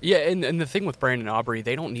for him. Yeah, and the thing with Brandon Aubrey,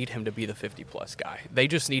 they don't need him to be the 50-plus guy. They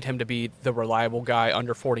just need him to be the reliable guy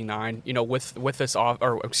under 49. With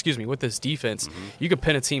this defense, you can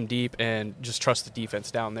pin a team deep and just trust the defense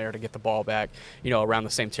down there to get the ball back, around the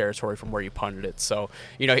same territory from where you punted it. So,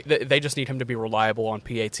 they just need him to be reliable on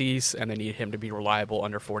PATs, and they need him to be reliable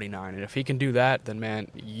under 49. And if he can do that, then man,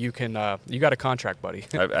 you got a contract, buddy.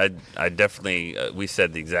 I definitely we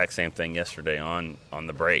said the exact same thing yesterday on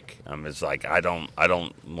the break. It's like I don't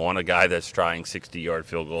want a guy that's trying 60-yard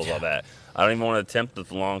field goals, all that. I don't even want to attempt the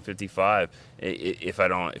long 55 if I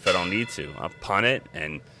don't need to. I'll punt it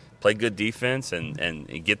and play good defense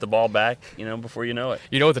and get the ball back, before you know it.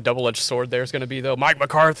 You know what the double-edged sword there is going to be, though? Mike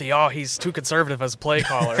McCarthy, he's too conservative as a play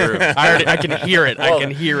caller. I can hear it. Well, I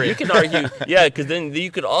can hear it. You can argue, because then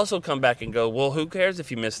you could also come back and go, well, who cares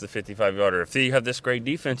if you miss the 55-yarder? If you have this great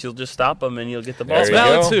defense, you'll just stop them and you'll get the ball. That's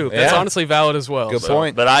valid, too. That's honestly valid as well. Good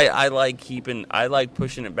point. But I like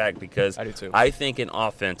pushing it back because I do too. I think an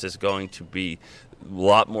offense is going to be a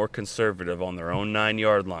lot more conservative on their own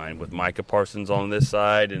 9-yard line with Micah Parsons on this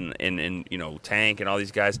side and Tank and all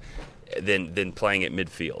these guys than playing at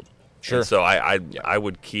midfield. Sure. And so I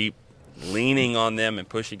would keep leaning on them and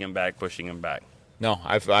pushing them back. No,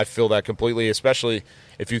 I feel that completely, especially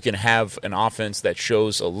if you can have an offense that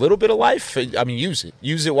shows a little bit of life. I mean, use it.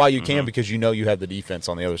 Use it while you can because you have the defense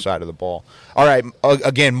on the other side of the ball. All right,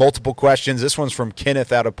 again, multiple questions. This one's from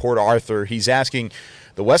Kenneth out of Port Arthur. He's asking,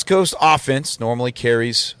 the West Coast offense normally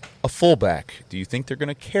carries a fullback. Do you think they're going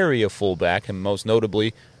to carry a fullback? And most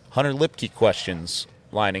notably, Hunter Lipke questions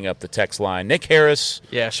lining up the text line. Nick Harris.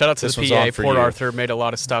 Yeah, shout out to the PA. Port Arthur made a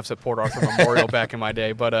lot of stops at Port Arthur Memorial back in my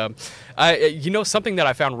day. But something that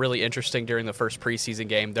I found really interesting during the first preseason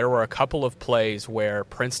game, there were a couple of plays where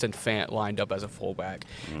Princeton Fant lined up as a fullback.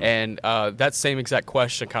 And that same exact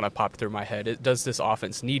question kind of popped through my head. Does this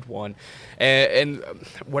offense need one? And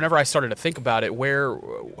whenever I started to think about it,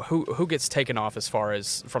 who gets taken off as far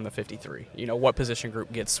as from the 53? What position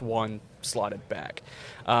group gets one slotted back?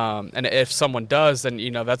 And if someone does, then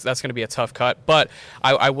that's going to be a tough cut. But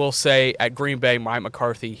I will say at Green Bay, Mike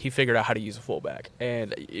McCarthy, he figured out how to use a fullback.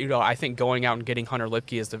 And I think going out and getting Hunter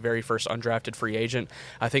Lipke as the very first undrafted free agent,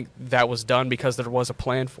 I think that was done because there was a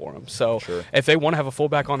plan for him. So if they want to have a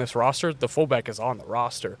fullback on this roster, the fullback is on the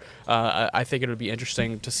roster. I think it would be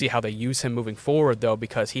interesting to see how they use him moving forward, though,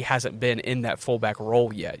 because he hasn't been in that fullback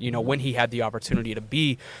role yet. When he had the opportunity to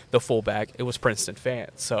be the fullback, it was Princeton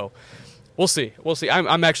Fant. So we'll see.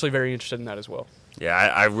 I'm actually very interested in that as well. Yeah,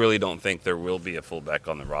 I really don't think there will be a fullback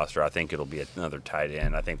on the roster. I think it'll be another tight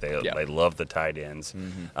end. I think they love the tight ends.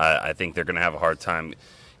 I think they're going to have a hard time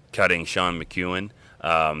cutting Sean McEwen.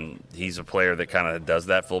 He's a player that kind of does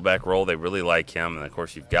that fullback role. They really like him, and of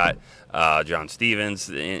course you've got John Stevens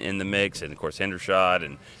in the mix, and of course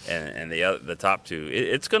Hendershot and the top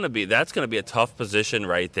two. That's going to be a tough position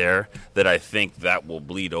right there. That I think that will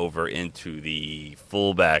bleed over into the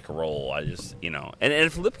fullback role. I just and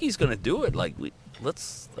if Lipke's going to do it,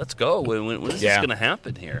 let's go. When is this going to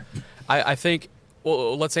happen here? I think.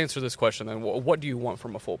 Well, let's answer this question then. What do you want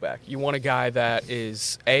from a fullback? You want a guy that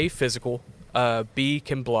is A, physical, B,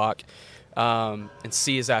 can block, and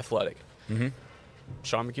C, is athletic.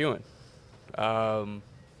 Sean McEwen.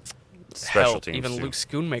 Special teams, even too. Luke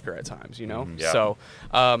Schoonmaker at times, Yeah. So,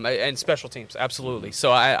 and special teams, absolutely.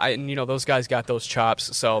 So I those guys got those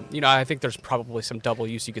chops. So, I think there's probably some double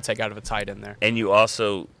use you could take out of a tight end there. And you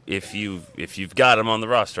also, if you've got him on the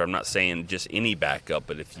roster, I'm not saying just any backup,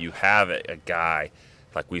 but if you have a guy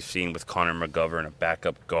like we've seen with Connor McGovern, a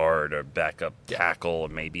backup guard or backup tackle, or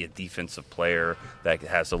maybe a defensive player that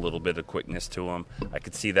has a little bit of quickness to him, I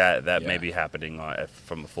could see that maybe happening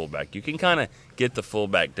from a fullback. You can kind of get the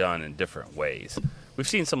fullback done in different ways. We've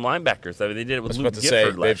seen some linebackers. I mean, they did it with Luke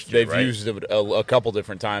Gifford last year, they've right? used it a couple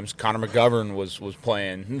different times. Connor McGovern was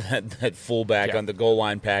playing that fullback on the goal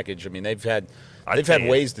line package. I mean, they've had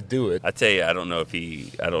ways to do it. I tell you, I don't know if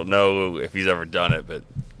he's ever done it, but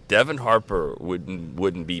Devin Harper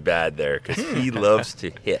wouldn't be bad there because he loves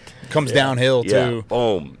to hit. Comes downhill, too. Yeah,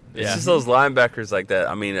 boom. Yeah. It's just those linebackers like that.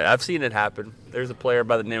 I mean, I've seen it happen. There's a player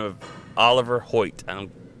by the name of Oliver Hoyt. I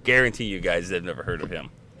don't guarantee you guys have never heard of him.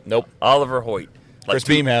 Nope. Oliver Hoyt. Chris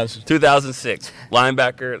Beam has. 2006.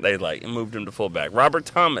 Linebacker. They moved him to fullback. Robert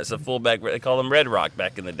Thomas, a fullback. They called him Red Rock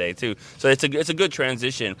back in the day, too. So it's a good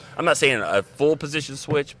transition. I'm not saying a full position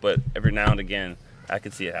switch, but every now and again, I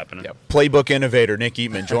could see it happening. Yep. Playbook innovator Nick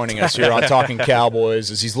Eatman joining us here on Talking Cowboys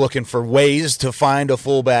as he's looking for ways to find a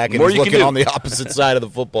fullback, and he's looking on the opposite side of the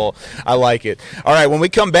football. I like it. All right, when we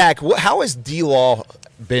come back, how has D-Law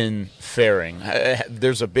been faring?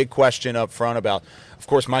 There's a big question up front about, of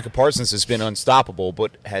course, Micah Parsons has been unstoppable,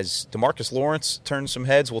 but has DeMarcus Lawrence turned some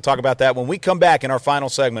heads? We'll talk about that when we come back in our final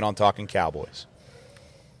segment on Talking Cowboys.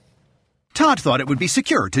 Todd thought it would be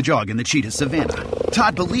secure to jog in the cheetah savanna.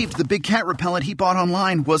 Todd believed the big cat repellent he bought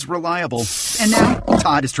online was reliable. And now,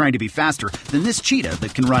 Todd is trying to be faster than this cheetah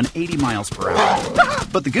that can run 80 miles per hour.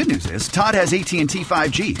 But the good news is, Todd has AT&T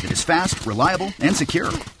 5G that is fast, reliable, and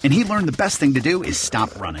secure. And he learned the best thing to do is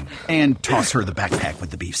stop running and toss her the backpack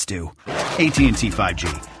with the beef stew. AT&T 5G.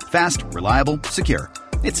 Fast, reliable, secure.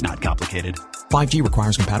 It's not complicated. 5G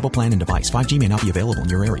requires compatible plan and device. 5G may not be available in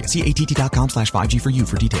your area. See att.com/5G for you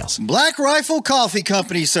for details. Black Rifle Coffee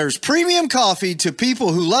Company serves premium coffee to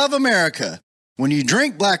people who love America. When you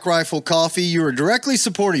drink Black Rifle coffee, you are directly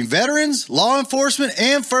supporting veterans, law enforcement,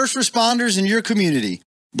 and first responders in your community.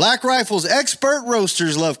 Black Rifle's expert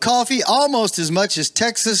roasters love coffee almost as much as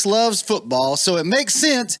Texas loves football, so it makes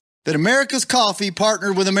sense that America's Coffee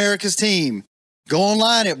partnered with America's team. Go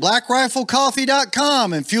online at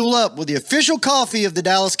blackriflecoffee.com and fuel up with the official coffee of the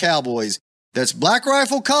Dallas Cowboys. That's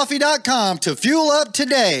blackriflecoffee.com to fuel up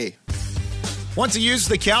today. Want to use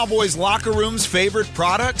the Cowboys locker room's favorite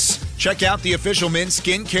products? Check out the official men's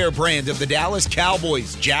skincare brand of the Dallas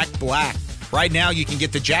Cowboys, Jack Black. Right now, you can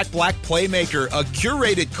get the Jack Black Playmaker, a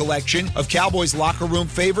curated collection of Cowboys locker room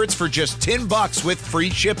favorites for just $10 with free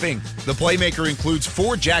shipping. The Playmaker includes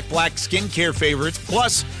 4 Jack Black skincare favorites,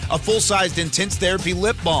 plus a full-sized Intense Therapy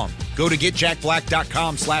lip balm. Go to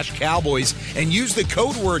getjackblack.com/Cowboys and use the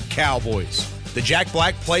code word Cowboys. The Jack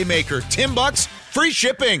Black Playmaker, $10, free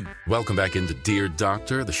shipping. Welcome back into Dear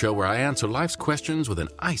Doctor, the show where I answer life's questions with an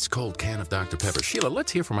ice-cold can of Dr. Pepper. Sheila,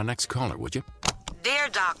 let's hear from our next caller, would you? Dear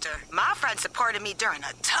Doctor, my friend supported me during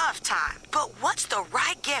a tough time, but what's the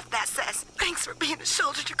right gift that says, thanks for being a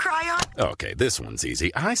shoulder to cry on? Okay, this one's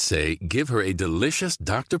easy. I say give her a delicious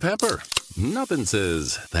Dr. Pepper. Nothing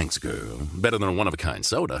says, thanks, girl, better than a one-of-a-kind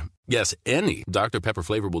soda. Yes, any Dr. Pepper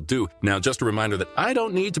flavor will do. Now, just a reminder that I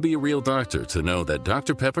don't need to be a real doctor to know that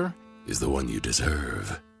Dr. Pepper is the one you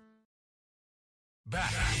deserve.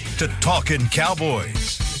 Back to Talkin'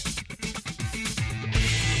 Cowboys.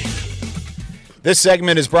 This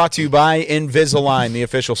segment is brought to you by Invisalign, the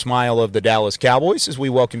official smile of the Dallas Cowboys, as we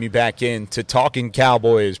welcome you back in to Talking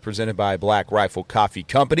Cowboys, presented by Black Rifle Coffee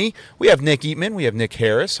Company. We have Nick Eatman. We have Nick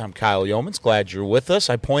Harris. I'm Kyle Yeomans. Glad you're with us.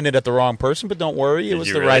 I pointed at the wrong person, but don't worry. It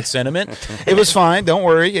was the right sentiment. It was fine. Don't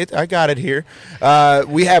worry. I got it here.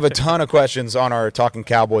 We have a ton of questions on our Talking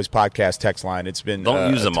Cowboys podcast text line. It's been a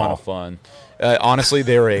ton of fun. Honestly,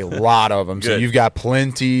 there are a lot of them, Good. so you've got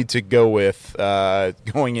plenty to go with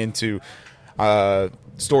going into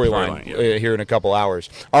storyline here in a couple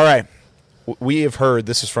hours. All right. We have heard,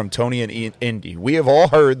 this is from Tony and Indy, we have all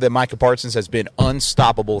heard that Micah Parsons has been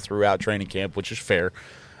unstoppable throughout training camp, which is fair.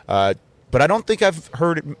 But I don't think I've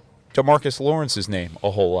heard DeMarcus Lawrence's name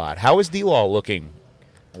a whole lot. How is D-Law looking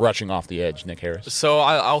rushing off the edge, Nick Harris? So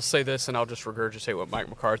I'll say this, and I'll just regurgitate what Mike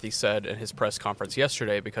McCarthy said in his press conference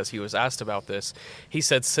yesterday because he was asked about this. He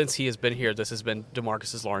said since he has been here, this has been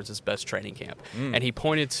DeMarcus Lawrence's best training camp. And he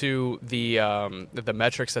pointed to the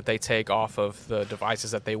metrics that they take off of the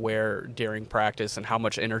devices that they wear during practice and how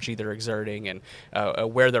much energy they're exerting and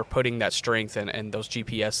where they're putting that strength and those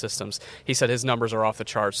GPS systems. He said his numbers are off the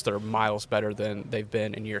charts. They're miles better than they've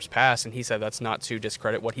been in years past, and he said that's not to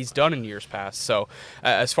discredit what he's done in years past. So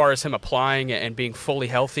as far as him applying and being fully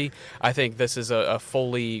healthy, I think this is a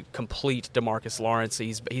fully complete DeMarcus Lawrence.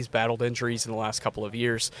 He's battled injuries in the last couple of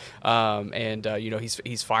years, and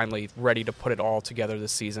he's finally ready to put it all together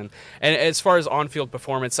this season. And as far as on-field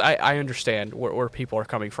performance, I understand where people are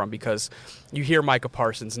coming from because you hear Micah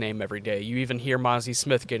Parsons' name every day. You even hear Mozzie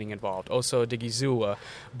Smith getting involved, Osa Odigizua.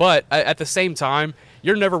 But at the same time,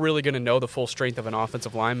 you're never really going to know the full strength of an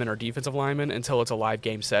offensive lineman or defensive lineman until it's a live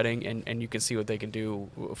game setting and you can see what they can do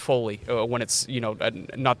fully when it's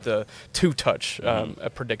not the two-touch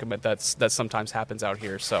predicament that sometimes happens out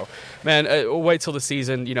here. So, man, wait till the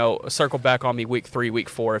season. Circle back on me week 3, week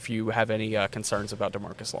 4 if you have any concerns about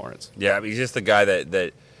DeMarcus Lawrence. Yeah, he's just a guy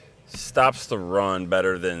that stops the run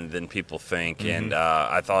better than people think, and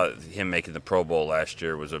I thought him making the Pro Bowl last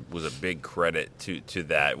year was a big credit to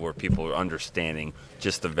that, where people are understanding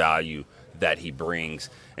just the value that he brings.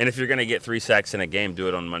 And if you're going to get 3 sacks in a game, do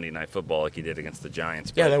it on Monday Night Football like he did against the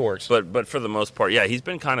Giants. Yeah, that works. But for the most part, yeah, he's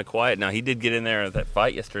been kind of quiet. Now, he did get in there at that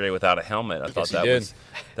fight yesterday without a helmet. I thought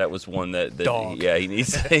that was one that he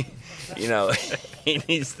needs to, he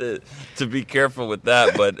needs to be careful with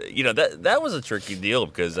that. But, that was a tricky deal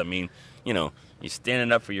because, you're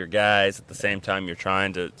standing up for your guys at the same time you're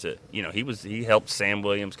trying to he helped Sam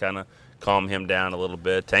Williams kind of calm him down a little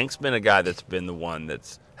bit. Tank's been a guy that's been the one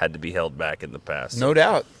that's had to be held back in the past. No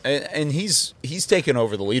doubt. And he's taken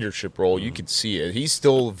over the leadership role. You can see it. He's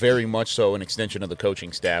still very much so an extension of the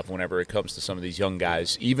coaching staff whenever it comes to some of these young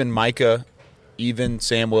guys. Even Micah, even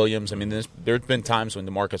Sam Williams. There's been times when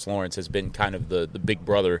DeMarcus Lawrence has been kind of the big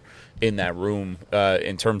brother in that room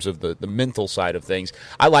in terms of the mental side of things.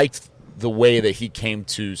 I liked the way that he came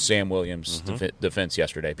to Sam Williams' defense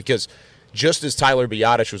yesterday because just as Tyler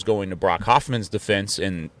Biadasz was going to Brock Hoffman's defense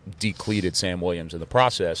and decleated Sam Williams in the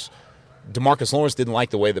process, DeMarcus Lawrence didn't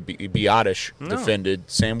like the way that Biadasz defended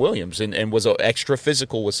Sam Williams and was extra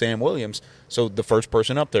physical with Sam Williams. So the first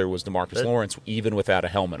person up there was DeMarcus Lawrence, even without a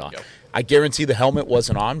helmet on. Yep. I guarantee the helmet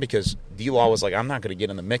wasn't on because D-Law was like, I'm not going to get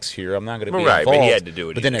in the mix here. I'm not going to be involved. But he had to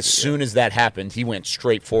do it. But then as soon as that happened, he went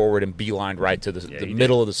straight forward and beelined right to the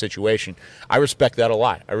middle of the situation. I respect that a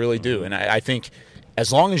lot. I really do. And I think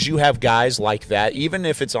as long as you have guys like that, even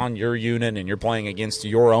if it's on your unit and you're playing against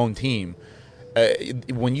your own team,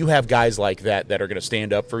 when you have guys like that are going to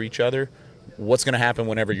stand up for each other, what's going to happen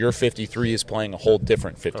whenever your 53 is playing a whole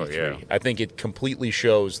different 53? Oh, yeah. I think it completely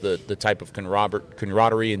shows the type of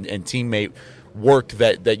camaraderie and teammate work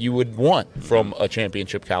that you would want from a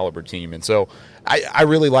championship caliber team. And so I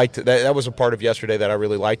really liked that. That was a part of yesterday that I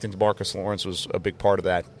really liked, and DeMarcus Lawrence was a big part of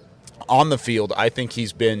that. On the field, I think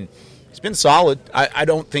he's been solid. I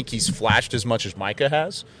don't think he's flashed as much as Micah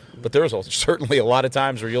has, but there's certainly a lot of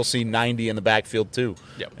times where you'll see 90 in the backfield too.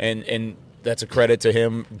 Yep. And that's a credit to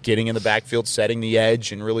him getting in the backfield, setting the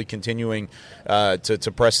edge, and really continuing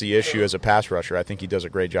to press the issue as a pass rusher. I think he does a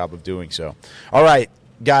great job of doing so. All right,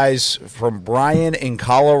 guys, from Brian in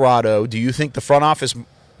Colorado, do you think the front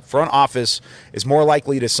office is more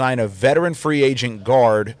likely to sign a veteran free agent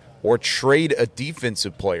guard or trade a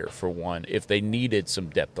defensive player for one if they needed some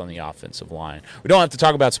depth on the offensive line? We don't have to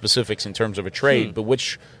talk about specifics in terms of a trade, but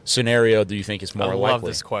which scenario do you think is more likely? I love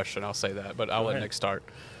this question. I'll say that, but I'll let Nick start.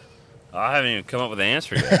 I haven't even come up with an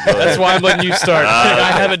answer yet. That's why I'm letting you start.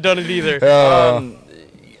 I haven't done it either.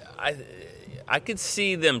 I could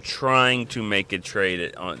see them trying to make a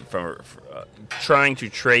trade trying to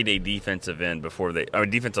trade a defensive end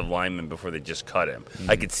defensive lineman before they just cut him.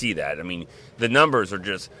 I could see that. The numbers are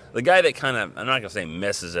just the guy that kind of, I'm not gonna say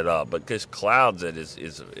messes it up, but just clouds it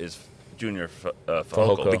is Junior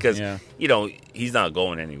Fehoko because he's not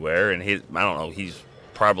going anywhere, and he's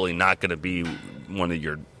probably not going to be one of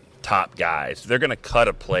your top guys. They're going to cut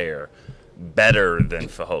a player better than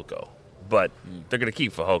Fehoko, but they're going to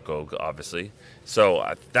keep Fehoko, obviously.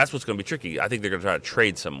 So that's what's going to be tricky. I think they're going to try to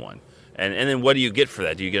trade someone. And then what do you get for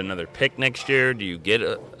that? Do you get another pick next year? Do you get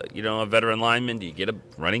a veteran lineman? Do you get a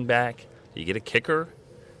running back? Do you get a kicker?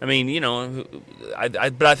 But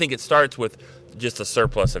I think it starts with just a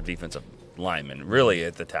surplus of defensive linemen, really,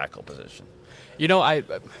 at the tackle position.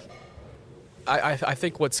 I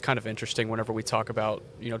think what's kind of interesting whenever we talk about,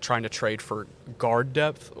 trying to trade for guard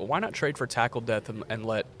depth, why not trade for tackle depth and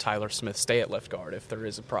let Tyler Smith stay at left guard if there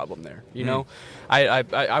is a problem there?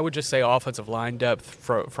 I would just say offensive line depth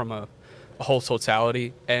from a whole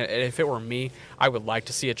totality. And if it were me, I would like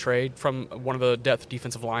to see a trade from one of the depth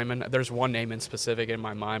defensive linemen. There's one name in specific in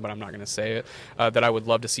my mind, but I'm not going to say it, that I would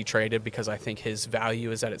love to see traded because I think his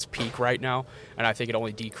value is at its peak right now, and I think it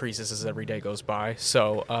only decreases as every day goes by.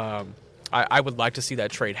 So I would like to see that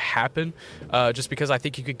trade happen just because I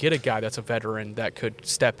think you could get a guy that's a veteran that could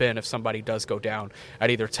step in if somebody does go down at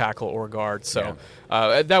either tackle or guard. So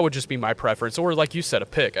that would just be my preference. Or like you said, a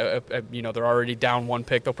pick. They're already down one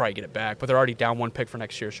pick. They'll probably get it back, but they're already down one pick for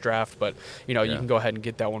next year's draft. But, you can go ahead and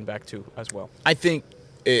get that one back too as well. I think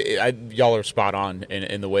y'all are spot on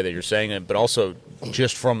in the way that you're saying it, but also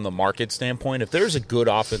just from the market standpoint, if there's a good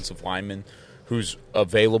offensive lineman who's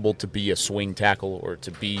available to be a swing tackle or to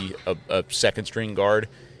be a second-string guard,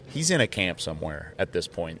 he's in a camp somewhere at this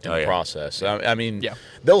point in the process. I mean,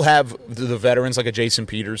 they'll have the veterans like a Jason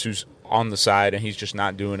Peters who's on the side and he's just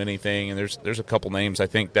not doing anything, and there's a couple names I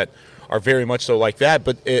think that are very much so like that,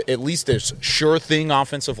 but at least there's sure-thing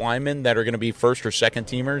offensive linemen that are going to be first- or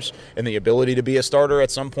second-teamers and the ability to be a starter at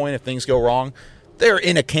some point if things go wrong. They're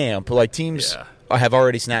in a camp. Like teams have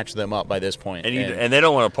already snatched them up by this point. And they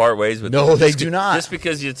don't want to part ways with them. No, they do not. Just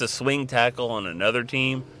because it's a swing tackle on another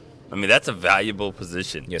team, I mean, that's a valuable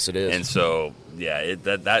position. Yes, it is. And so,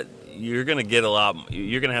 that you're going to get a lot.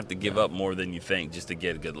 You're going to have to give up more than you think just to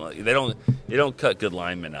get a good line. They don't cut good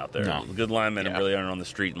linemen out there. No. Good linemen really aren't on the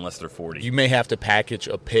street unless they're 40. You may have to package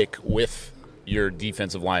a pick with your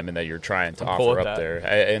defensive lineman that you're trying to offer up there.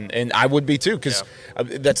 And I would be too, because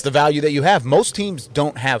that's the value that you have. Most teams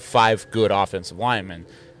don't have 5 good offensive linemen.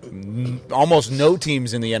 Almost no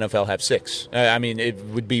teams in the NFL have 6. I mean, it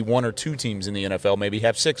would be 1 or 2 teams in the NFL maybe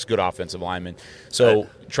have 6 good offensive linemen. So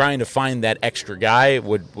trying to find that extra guy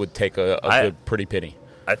would take a good pretty penny.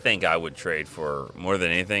 I think I would trade for, more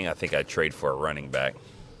than anything, I think I'd trade for a running back.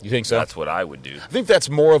 You think so? That's what I would do. I think that's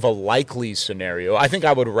more of a likely scenario. I think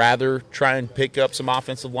I would rather try and pick up some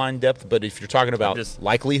offensive line depth, but if you're talking about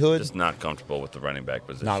likelihood. Just not comfortable with the running back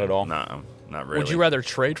position. Not at all? No, not really. Would you rather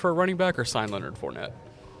trade for a running back or sign Leonard Fournette?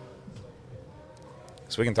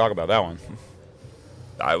 So we can talk about that one.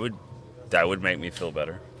 That would make me feel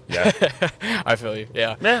better. Yeah, I feel you.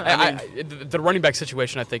 Yeah, the running back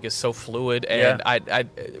situation I think is so fluid, and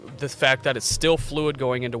the fact that it's still fluid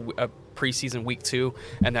going into a preseason week 2,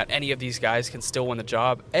 and that any of these guys can still win the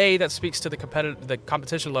job. A, that speaks to the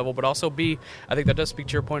competition level, but also B, I think that does speak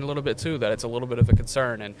to your point a little bit too, that it's a little bit of a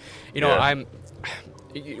concern. And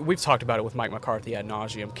we've talked about it with Mike McCarthy ad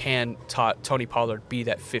nauseum. Can Tony Pollard be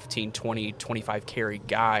that 15, 20, 25 carry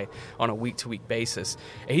guy on a week-to-week basis?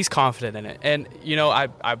 And he's confident in it. And,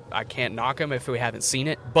 I can't knock him if we haven't seen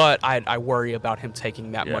it, but I worry about him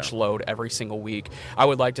taking that much load every single week. I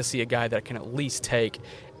would like to see a guy that can at least take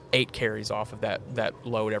 8 carries off of that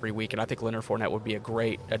load every week, and I think Leonard Fournette would be a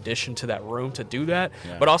great addition to that room to do that.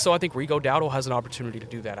 Yeah. But also, I think Rigo Dowdle has an opportunity to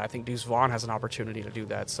do that. I think Deuce Vaughn has an opportunity to do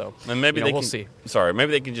that. So, and maybe we'll see.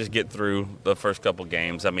 Maybe they can just get through the first couple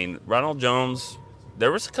games. I mean, Ronald Jones,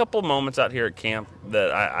 there was a couple moments out here at camp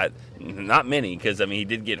that I not many, because he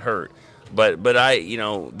did get hurt. But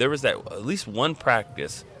there was at least one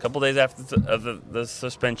practice, a couple days after the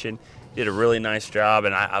suspension, did a really nice job,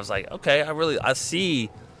 and I was like, okay,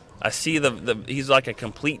 I see the he's like a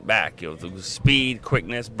complete back, the speed,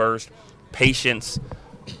 quickness, burst, patience,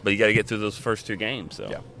 but you got to get through those first 2 games.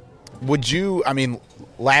 So, would you?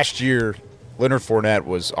 Last year, Leonard Fournette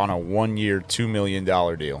was on a 1-year, $2 million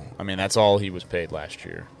deal. That's all he was paid last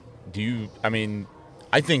year.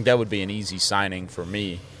 I think that would be an easy signing for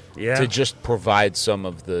me to just provide some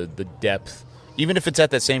of the depth, even if it's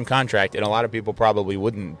at that same contract. And a lot of people probably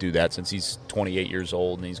wouldn't do that since he's 28 years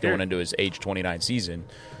old and he's going into his age 29 season.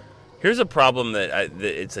 Here's a problem that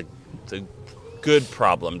it's a good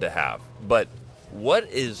problem to have. But what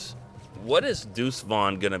is Deuce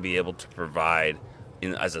Vaughn going to be able to provide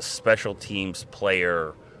as a special teams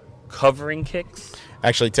player, covering kicks?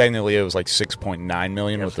 Actually, technically, it was like $6.9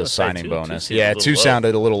 million with the signing bonus. Two low.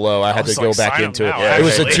 Sounded a little low. I had to go back into it. It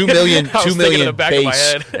was a $2 million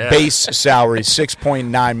base salary,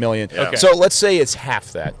 $6.9 million. Okay. So let's say it's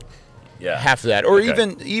half that. Yeah, half that, or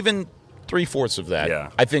even 3/4 of that. Yeah.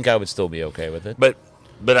 I think I would still be okay with it.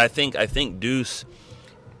 But I think Deuce,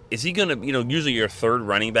 is he going to, usually your third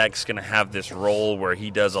running back is going to have this role where he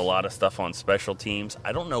does a lot of stuff on special teams.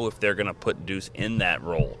 I don't know if they're going to put Deuce in that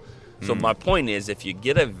role. So my point is, if you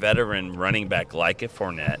get a veteran running back like a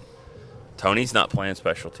Fournette Tony's not playing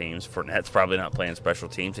special teams. Fournette's probably not playing special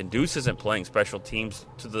teams, and Deuce isn't playing special teams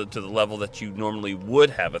to the level that you normally would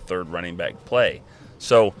have a third running back play.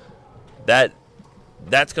 So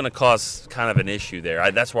that's going to cause kind of an issue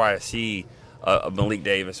there. That's why I see a Malik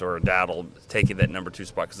Davis or a Dowdle taking that number 2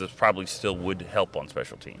 spot, because it probably still would help on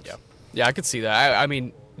special teams. Yeah, I could see that. I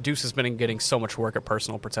mean, Deuce has been getting so much work at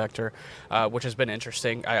personal protector, which has been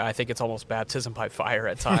interesting. I think it's almost baptism by fire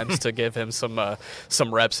at times to give him some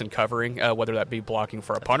reps in covering, whether that be blocking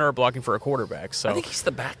for a punter or blocking for a quarterback. So I think he's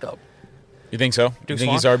the backup. You think so? You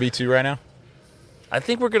think he's RB2 right now? I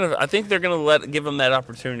think they're gonna give him that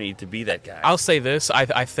opportunity to be that guy. I'll say this: I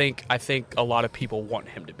think a lot of people want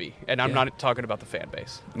him to be, and I'm not talking about the fan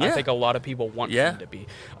base. I think a lot of people want him to be,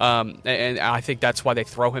 and I think that's why they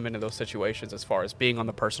throw him into those situations, as far as being on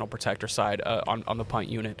the personal protector side on the punt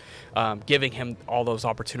unit, giving him all those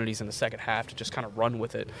opportunities in the second half to just kind of run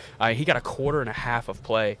with it. He got a quarter and a half of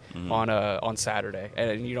play on Saturday,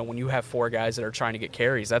 and when you have 4 guys that are trying to get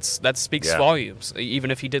carries, that speaks volumes, even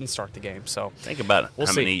if he didn't start the game. So think about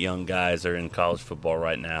how many young guys are in college football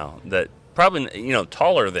right now that probably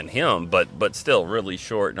taller than him, but still really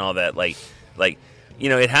short and all that. Like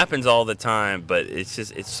it happens all the time, but it's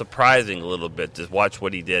surprising a little bit to watch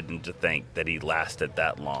what he did and to think that he lasted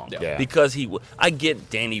that long. Yeah. Because I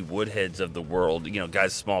get Danny Woodheads of the world,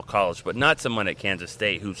 guys small college, but not someone at Kansas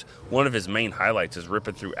State who's one of his main highlights is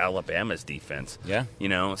ripping through Alabama's defense. Yeah.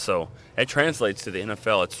 So it translates to the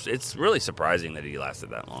NFL. It's really surprising that he lasted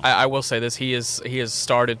that long. I will say this: he has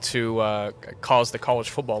started to cause the college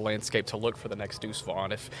football landscape to look for the next Deuce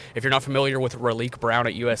Vaughn. If you're not familiar with Raleek Brown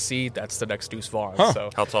at USC, that's the next Deuce Vaughn. Huh. So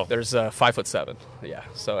how tall? There's 5'7". Yeah,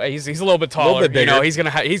 so he's a little bit taller. A little bit bigger.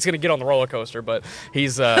 He's gonna get on the roller coaster, but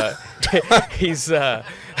he's sorry,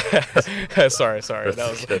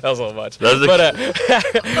 that was a little much.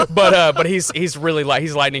 But he's really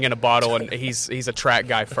he's lightning in a bottle, and he's a track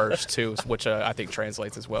guy first too, which I think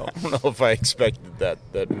translates as well. I don't know if I expected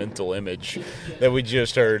that mental image that we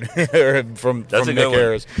just heard from Nick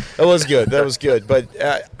Harris. That was good. But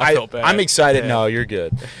I'm excited. Yeah. No, you're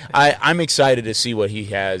good. I'm excited to see what he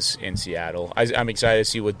has in Seattle. I'm excited to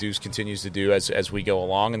see what Deuce continues to do as we go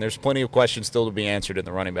along. And there's plenty of questions still to be answered in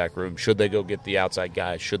the running back room. Should they go get the outside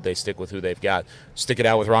guy? Should they stick with who they've got? Stick it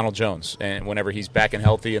out with Ronald Jones. And whenever he's back and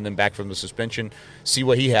healthy and then back from the suspension, see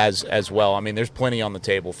what he has as well. I mean, there's plenty on the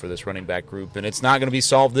table for this running back group. And it's not going to be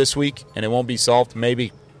solved this week, and it won't be solved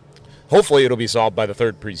hopefully it'll be solved by the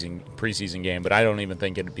third preseason game, but I don't even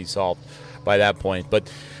think it'll be solved by that point.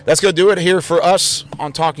 But that's going to do it here for us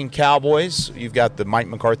on Talking Cowboys. You've got the Mike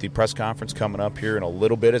McCarthy press conference coming up here in a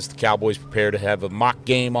little bit as the Cowboys prepare to have a mock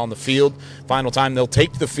game on the field. Final time they'll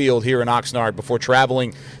take the field here in Oxnard before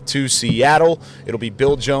traveling to Seattle. It'll be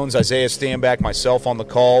Bill Jones, Isaiah Stanback, myself on the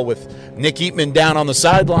call with Nick Eatman down on the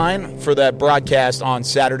sideline for that broadcast on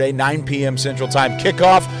Saturday, 9 p.m. Central Time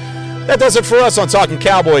kickoff. That does it for us on Talking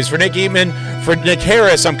Cowboys. For Nick Eatman, for Nick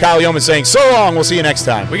Harris, I'm Kyle Yeoman saying so long. We'll see you next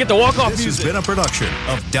time. We get the walk-off music. This has been a production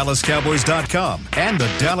of DallasCowboys.com and the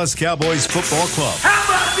Dallas Cowboys Football Club. How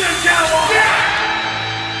about this, Cowboys?